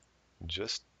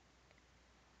 just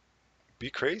be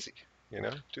crazy,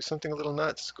 do something a little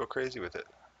nuts, go crazy with it.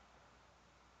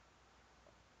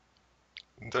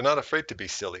 They're not afraid to be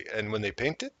silly. And when they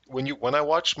paint it, when I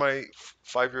watch my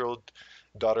 5-year-old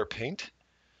daughter paint,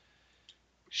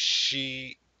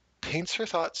 she paints her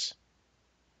thoughts,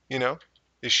 you know.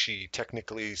 Is she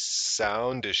technically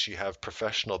sound? Does she have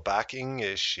professional backing?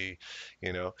 Is she,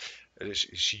 you know, Is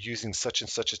she using such and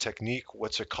such a technique?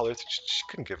 What's her color? She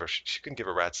couldn't give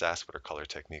a rat's ass what her color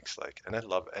technique's like. And I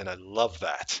love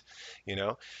that, you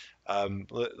know.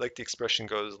 Like the expression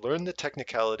goes, learn the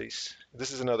technicalities.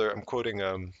 This is another. I'm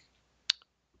quoting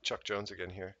Chuck Jones again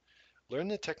here. Learn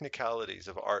the technicalities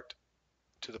of art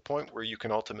to the point where you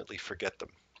can ultimately forget them.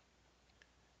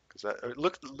 Because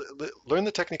learn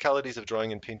the technicalities of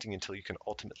drawing and painting until you can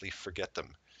ultimately forget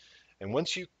them. And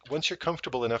once you're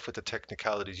comfortable enough with the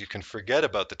technicalities, you can forget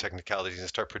about the technicalities and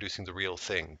start producing the real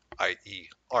thing, i.e.,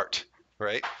 art,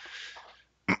 right?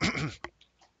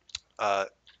 Uh,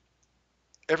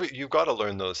 you've got to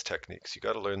learn those techniques. You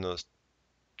got to learn those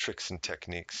tricks and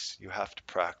techniques. You have to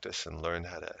practice and learn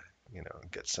how to,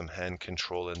 get some hand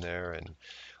control in there, and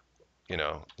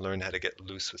learn how to get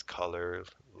loose with color.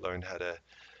 Learn how to,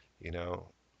 you know,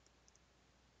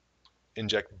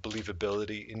 inject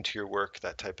believability into your work.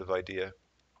 That type of idea.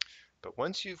 But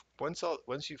once you've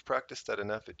practiced that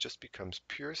enough, it just becomes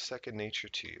pure second nature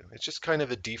to you. It's just kind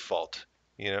of a default,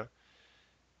 you know,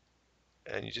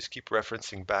 and you just keep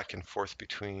referencing back and forth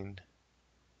between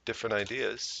different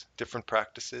ideas, different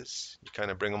practices. You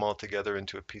kind of bring them all together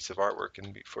into a piece of artwork,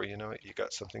 and before you know it, you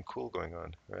got something cool going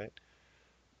on, right?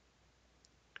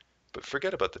 But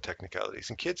forget about the technicalities.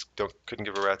 And kids don't couldn't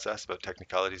give a rat's ass about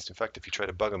technicalities. In fact, if you try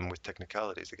to bug them with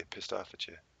technicalities, they get pissed off at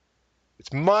you.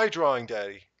 It's my drawing,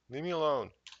 Daddy. Leave me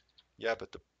alone. Yeah,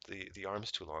 but the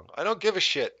arm's too long. I don't give a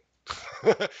shit.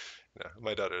 No,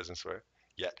 my daughter doesn't swear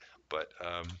yet, but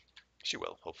she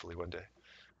will hopefully one day.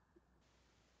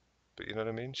 But you know what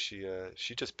I mean? She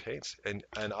just paints, and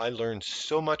I learned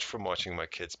so much from watching my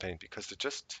kids paint because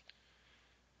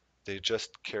they're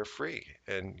just carefree,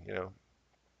 and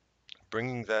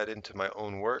bringing that into my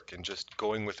own work and just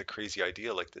going with a crazy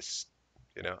idea like this.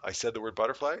 I said the word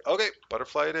butterfly. Okay,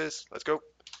 butterfly it is. Let's go.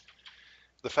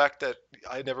 The fact that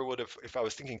I never would have, if I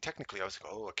was thinking technically, I was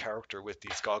like, oh, a character with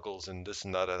these goggles and this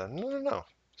and that. And no, no, no.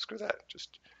 Screw that.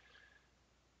 Just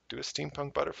do a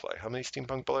steampunk butterfly. How many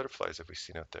steampunk butterflies have we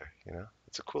seen out there?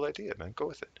 It's a cool idea, man. Go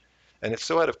with it. And it's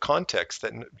so out of context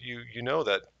that you know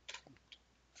that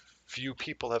few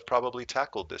people have probably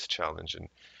tackled this challenge and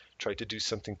tried to do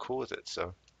something cool with it.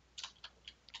 So,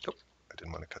 oh, I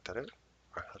didn't want to cut that out.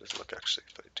 Or how does it look actually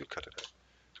if I do cut it out?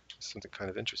 Something kind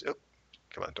of interesting. Oh,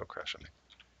 come on, don't crash on me.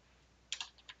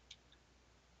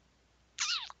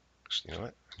 Actually, you know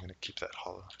what? I'm going to keep that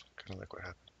hollow. Kind of like what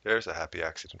happened. There's a happy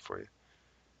accident for you.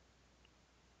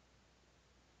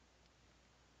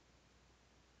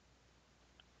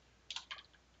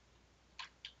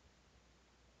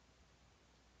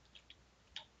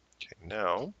 Okay,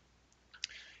 now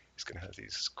he's going to have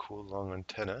these cool long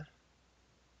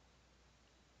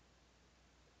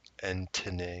antennae,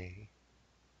 antennae.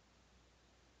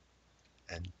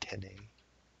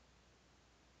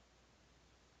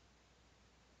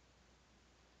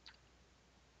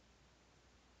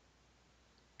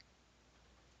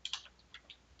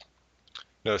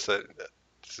 Notice that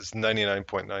this is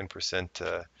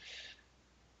 99.9%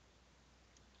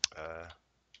 uh,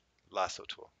 lasso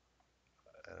tool.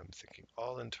 And I'm thinking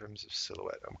all in terms of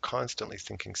silhouette. I'm constantly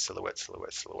thinking silhouette,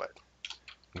 silhouette, silhouette,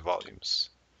 and volumes.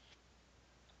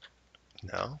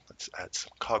 Now let's add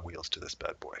some cogwheels to this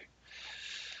bad boy.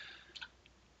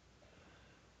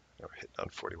 Now we're hitting on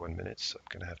 41 minutes, so I'm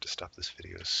going to have to stop this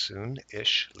video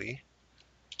soon-ish-ly.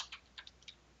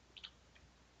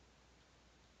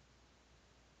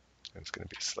 And it's going to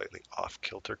be a slightly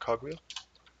off-kilter cogwheel.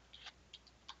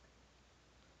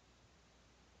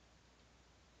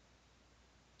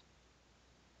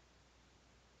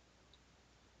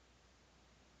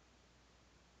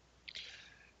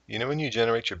 You know when you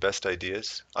generate your best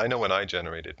ideas? I know when I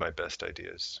generated my best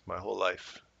ideas. My whole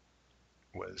life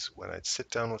was when I'd sit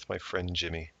down with my friend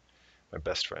Jimmy, my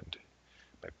best friend,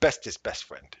 my bestest best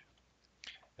friend.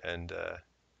 And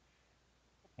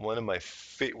one of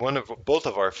both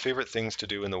of our favorite things to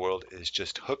do in the world is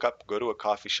just hook up, go to a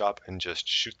coffee shop, and just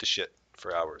shoot the shit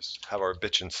for hours. Have our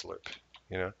bitch and slurp,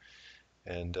 you know.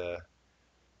 And I'll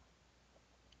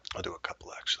do a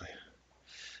couple actually.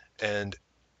 And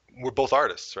we're both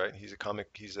artists, right? He's a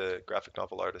graphic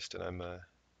novel artist, and I'm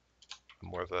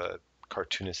more of a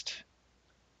cartoonist,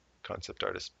 concept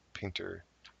artist, painter,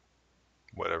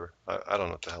 whatever. I don't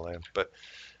know what the hell I am, but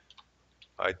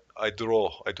I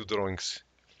draw. I do drawings.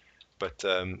 But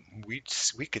we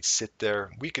could sit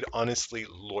there. We could honestly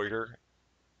loiter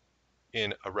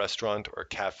in a restaurant or a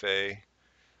cafe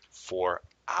for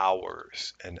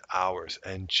hours and hours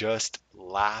and just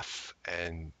laugh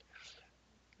and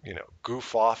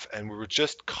goof off, and we were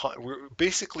just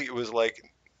basically it was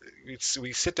like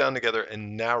we sit down together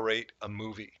and narrate a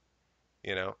movie,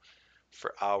 you know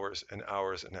for hours and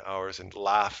hours and hours and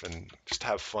laugh and just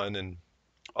have fun and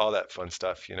all that fun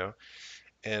stuff, you know.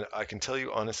 And I can tell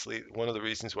you honestly, one of the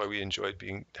reasons why we enjoyed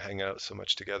being hanging out so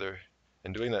much together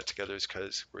and doing that together is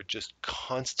because we're just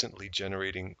constantly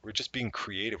generating, we're just being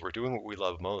creative. We're doing what we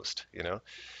love most, you know,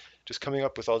 just coming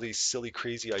up with all these silly,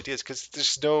 crazy ideas because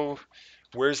there's no,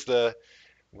 where's the,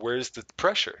 where's the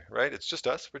pressure, right? It's just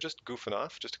us. We're just goofing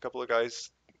off, just a couple of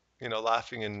guys, you know,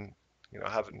 laughing and, you know,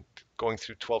 having, going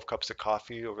through 12 cups of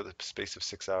coffee over the space of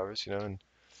 6 hours, you know, and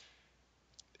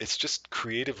it's just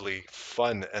creatively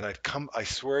fun. And I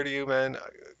swear to you, man,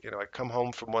 you know, I come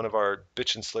home from one of our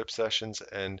bitch and slurp sessions,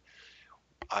 and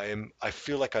I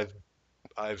feel like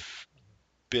I've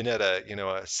been at a, you know,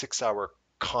 a 6 hour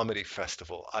comedy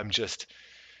festival. I'm just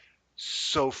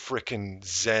so freaking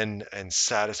zen and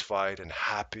satisfied and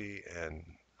happy, and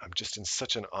I'm just in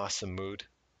such an awesome mood,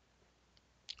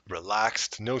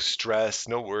 relaxed, no stress,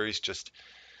 no worries. Just,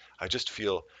 I just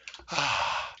feel,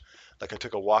 like I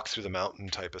took a walk through the mountain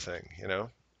type of thing, you know?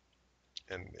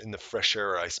 And in the fresh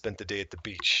air. I spent the day at the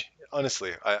beach.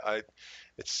 Honestly, I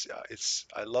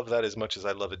love that as much as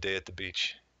I love a day at the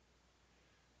beach,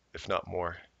 if not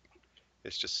more.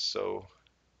 It's just so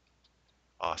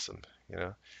awesome, you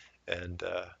know. And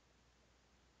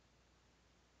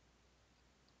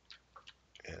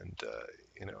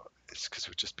you know, it's because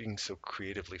we're just being so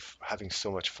creatively, having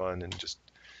so much fun, and just,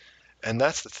 and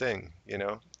that's the thing, you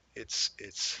know. It's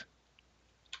it's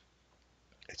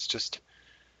it's just,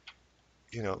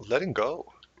 you know, letting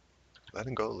go,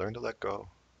 learn to let go.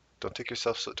 Don't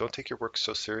take your work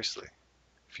so seriously.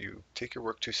 If you take your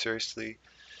work too seriously,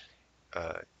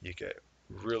 you get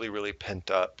really, really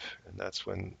pent up, and that's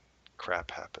when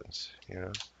crap happens, you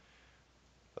know?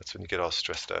 That's when you get all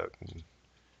stressed out. And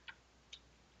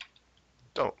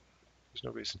don't. There's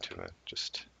no reason to, man.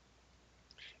 Just,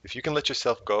 if you can let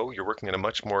yourself go, you're working in a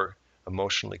much more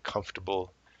emotionally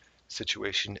comfortable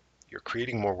situation. You're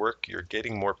creating more work. You're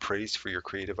getting more praise for your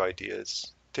creative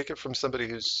ideas. Take it from somebody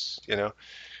who's, you know,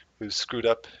 who's screwed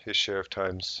up his share of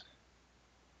times,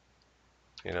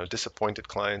 you know, disappointed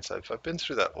clients. I've been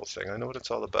through that whole thing. I know what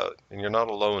it's all about. And you're not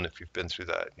alone if you've been through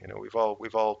that. You know,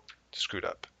 we've all screwed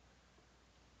up.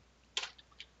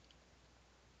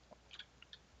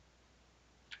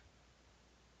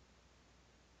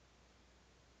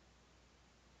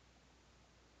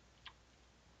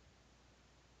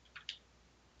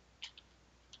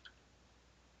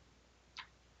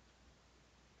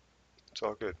 It's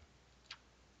all good.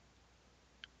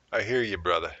 I hear you,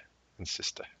 brother and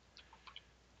sister.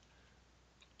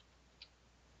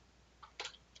 I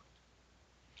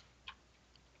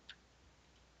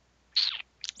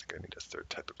think I need a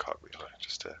third type of cogwheel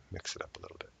just to mix it up a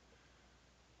little bit.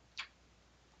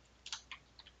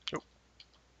 Oh,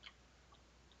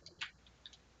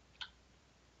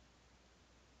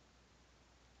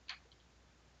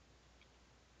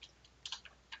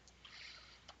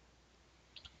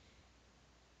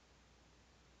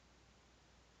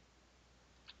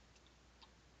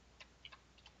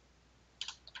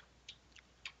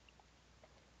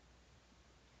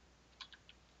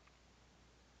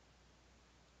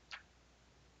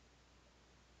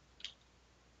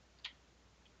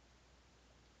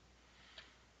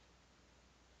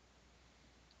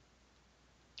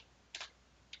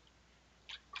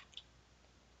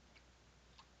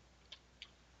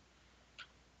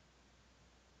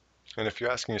 and if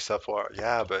you're asking yourself, well,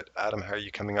 yeah, but Adam, how are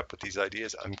you coming up with these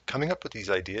ideas? I'm coming up with these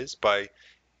ideas by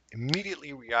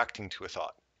immediately reacting to a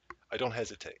thought. I don't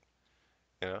hesitate.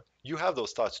 You know, you have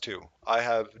those thoughts too. I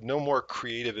have no more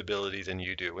creative ability than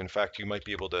you do. In fact, you might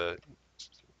be able to,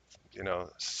 you know,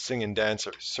 sing and dance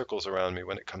or circles around me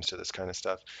when it comes to this kind of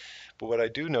stuff. But what I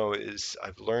do know is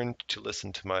I've learned to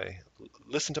listen to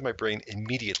my brain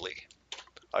immediately.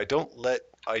 I don't let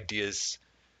ideas,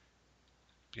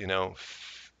 you know,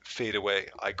 fade away.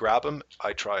 I grab them,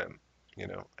 I try them, you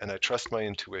know, and I trust my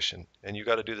intuition. And you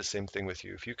got to do the same thing with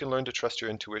you. If you can learn to trust your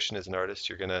intuition as an artist,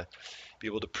 you're going to be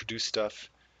able to produce stuff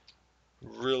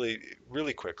really,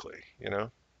 really quickly, you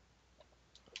know.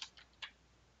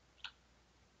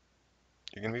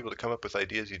 You're going to be able to come up with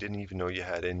ideas you didn't even know you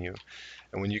had in you.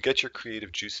 And when you get your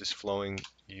creative juices flowing,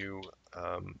 you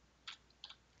um,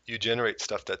 you generate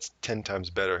stuff that's 10 times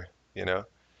better, you know.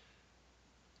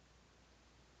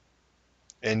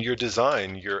 And your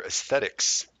design, your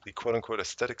aesthetics, the quote unquote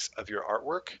aesthetics of your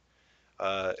artwork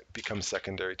becomes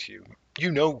secondary to you.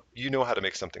 You know how to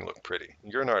make something look pretty.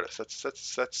 You're an artist.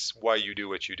 That's why you do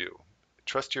what you do.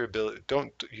 Trust your ability.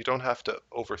 You don't have to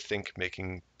overthink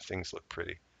making things look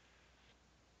pretty.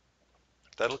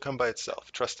 That'll come by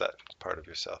itself. Trust that part of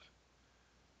yourself.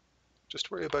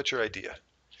 Just worry about your idea.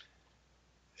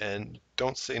 and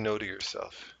don't say no to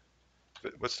yourself.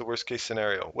 What's the worst case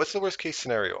scenario? What's the worst case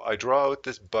scenario? I draw out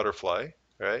this butterfly,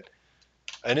 right?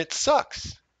 And it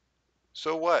sucks.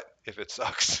 So what if it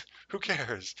sucks? Who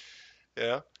cares?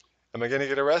 Yeah. Am I going to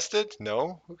get arrested?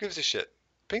 No. Who gives a shit?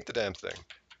 Paint the damn thing.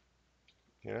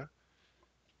 You know,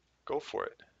 go for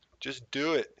it. Just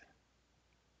do it.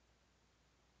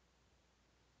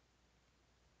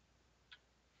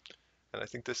 And I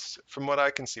think this, from what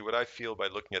I can see, what I feel by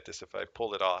looking at this, if I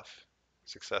pull it off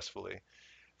successfully,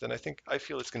 then I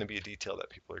feel it's going to be a detail that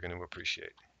people are going to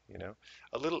appreciate. You know,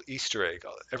 a little Easter egg.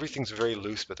 Everything's very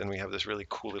loose, but then we have this really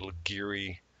cool little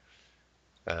geary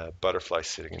butterfly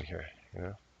sitting in here. You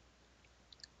know.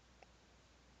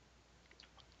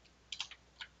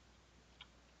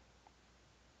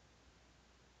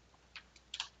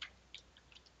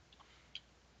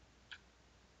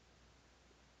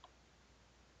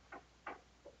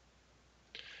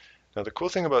 Now the cool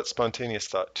thing about spontaneous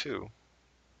thought too,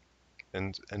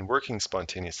 and working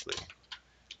spontaneously,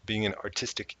 being an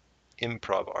artistic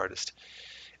improv artist,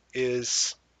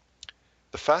 is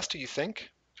the faster you think,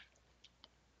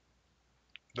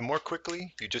 the more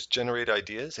quickly you just generate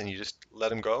ideas and you just let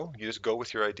them go. You just go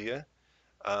with your idea.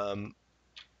 Um,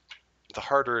 the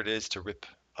harder it is to rip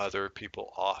other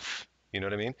people off. You know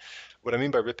what I mean? What I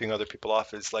mean by ripping other people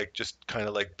off is like just kind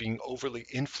of like being overly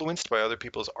influenced by other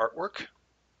people's artwork.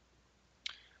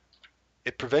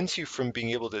 It prevents you from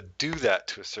being able to do that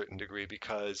to a certain degree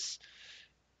because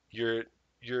you're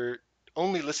you're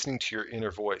only listening to your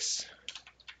inner voice,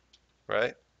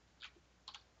 right?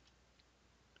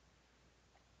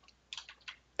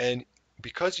 And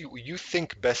because you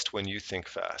think best when you think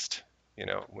fast, you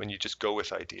know, when you just go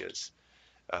with ideas.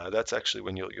 That's actually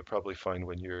when you'll probably find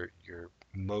when you're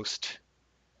most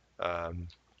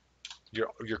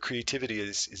your creativity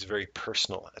is very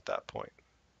personal at that point.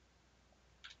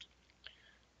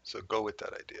 So go with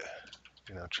that idea.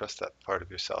 You know, trust that part of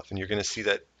yourself, and you're going to see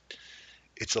that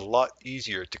it's a lot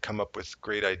easier to come up with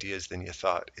great ideas than you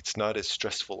thought. It's not as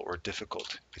stressful or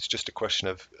difficult. It's just a question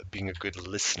of being a good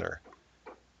listener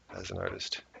as an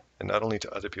artist, and not only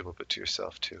to other people but to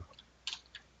yourself too.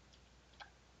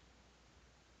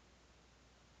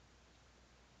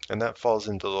 And that falls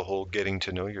into the whole getting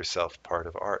to know yourself part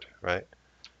of art, right?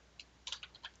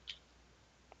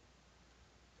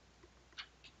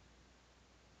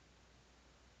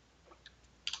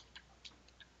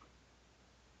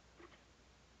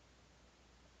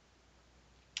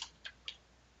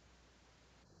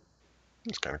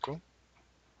 It's kind of cool.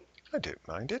 I didn't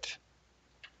mind it.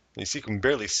 You see, you can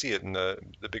barely see it in the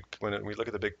big, when we look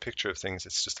at the big picture of things,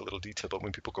 it's just a little detail. But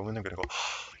when people go in, they're going to go,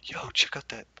 oh, yo, check out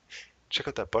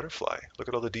that butterfly. Look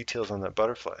at all the details on that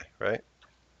butterfly, right?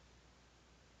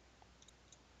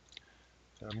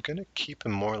 I'm going to keep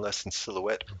him more or less in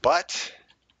silhouette, but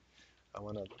I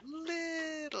want a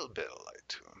little bit of light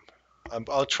to him.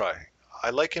 I'll try.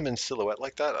 I like him in silhouette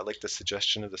like that. I like the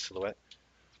suggestion of the silhouette.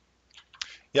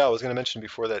 Yeah, I was going to mention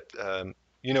before that,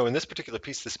 you know, in this particular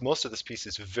piece, most of this piece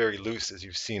is very loose, as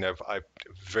you've seen. I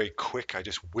very quick. I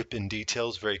just whip in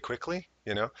details very quickly,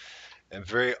 you know, and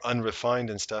very unrefined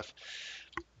and stuff.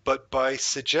 But by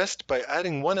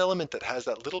adding one element that has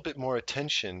that little bit more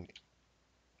attention,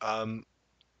 um,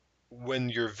 when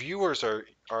your viewers are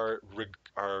are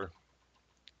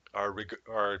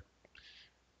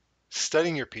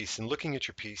studying your piece and looking at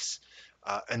your piece,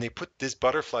 and they put this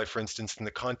butterfly, for instance, in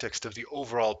the context of the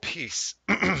overall piece,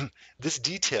 this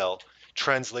detail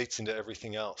translates into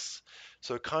everything else.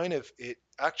 So it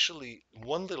actually,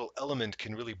 one little element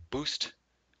can really boost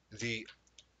the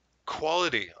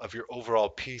quality of your overall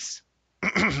piece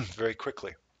very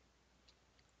quickly.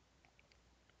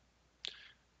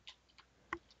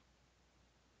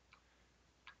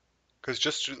 Because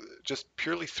just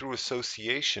purely through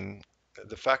association,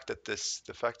 the fact that this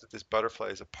butterfly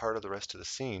is a part of the rest of the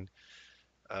scene,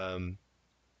 um,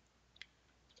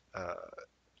 uh,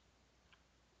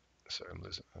 sorry,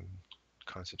 I'm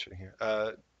concentrating here.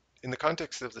 In the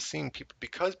context of the scene,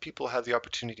 because people have the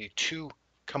opportunity to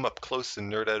come up close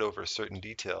and nerd out over a certain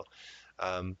detail,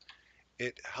 um,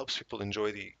 it helps people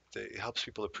it helps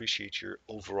people appreciate your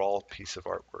overall piece of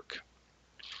artwork.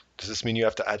 Does this mean you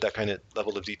have to add that kind of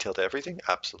level of detail to everything?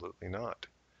 Absolutely not.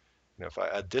 You know, if I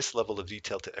add this level of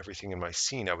detail to everything in my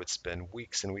scene, I would spend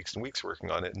weeks and weeks and weeks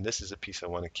working on it. And this is a piece I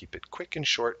want to keep it quick and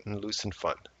short and loose and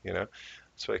fun. You know,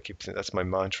 that's what I keep. That's my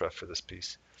mantra for this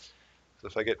piece. So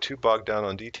if I get too bogged down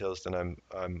on details, then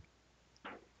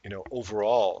you know,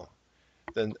 overall,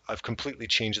 then I've completely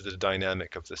changed the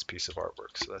dynamic of this piece of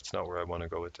artwork. So that's not where I want to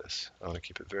go with this. I want to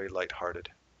keep it very lighthearted,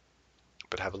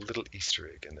 but have a little Easter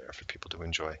egg in there for people to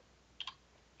enjoy.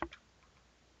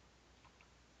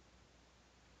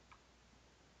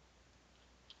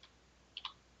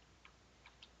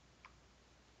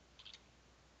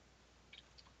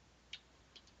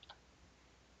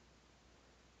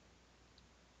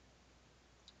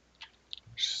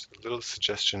 a little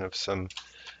suggestion of some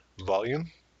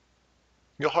volume.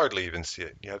 You'll hardly even see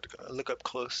it. You have to look up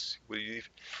close.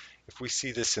 If we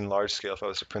see this in large scale, if I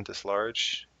was to print this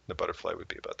large, the butterfly would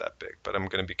be about that big. But I'm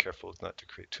going to be careful not to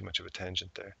create too much of a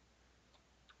tangent there.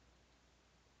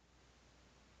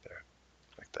 There,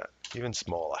 like that. Even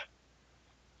smaller.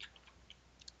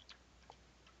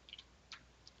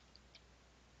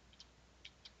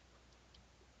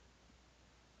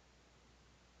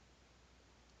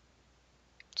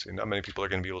 See, not many people are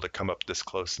going to be able to come up this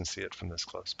close and see it from this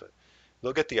close, but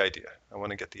they'll get the idea. I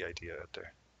want to get the idea out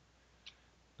there.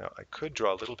 Now, I could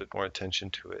draw a little bit more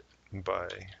attention to it by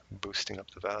boosting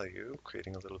up the value,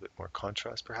 creating a little bit more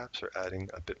contrast perhaps, or adding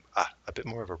a bit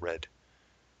more of a red.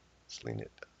 Let's lean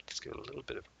it, let's give it a little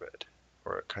bit of a red,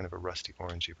 or a kind of a rusty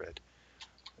orangey red.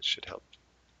 It should help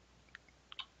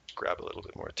grab a little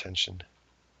bit more attention,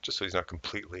 just so he's not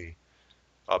completely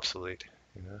obsolete,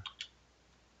 you know.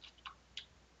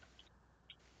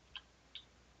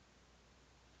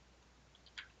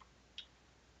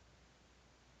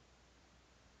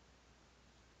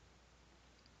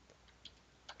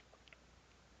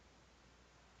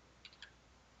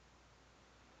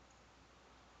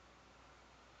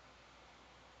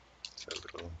 So a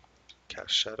little cast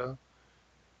shadow,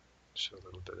 show a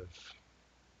little bit of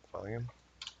volume.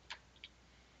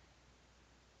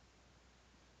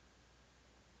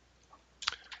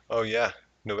 Oh yeah,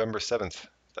 November 7th.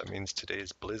 That means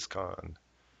today's BlizzCon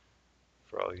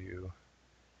for all you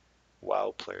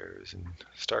WoW players and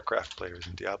StarCraft players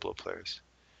and Diablo players.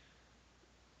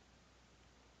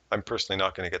 I'm personally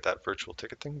not going to get that virtual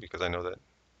ticket thing because I know that,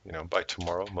 you know, by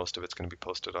tomorrow most of it's going to be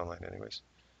posted online anyways.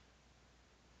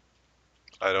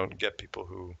 I don't get people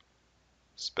who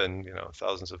spend, you know,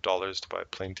 thousands of dollars to buy a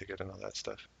plane ticket and all that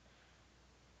stuff.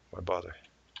 Why bother?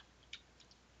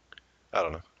 I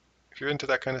don't know. If you're into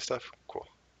that kind of stuff, cool.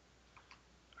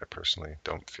 I personally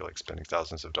don't feel like spending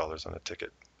thousands of dollars on a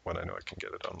ticket when I know I can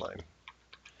get it online.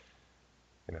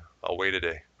 You know, I'll wait a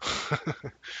day.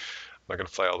 I'm not going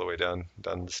to fly all the way down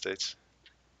to the States.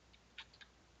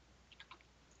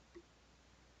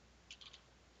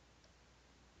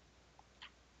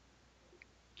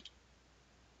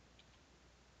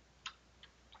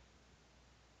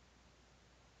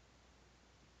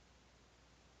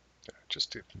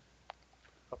 Just to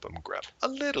help him grab a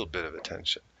little bit of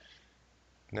attention.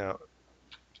 Now,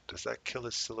 does that kill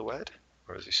his silhouette,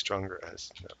 or is he stronger as?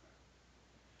 No.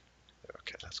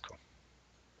 Okay, that's cool.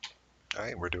 All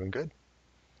right, we're doing good.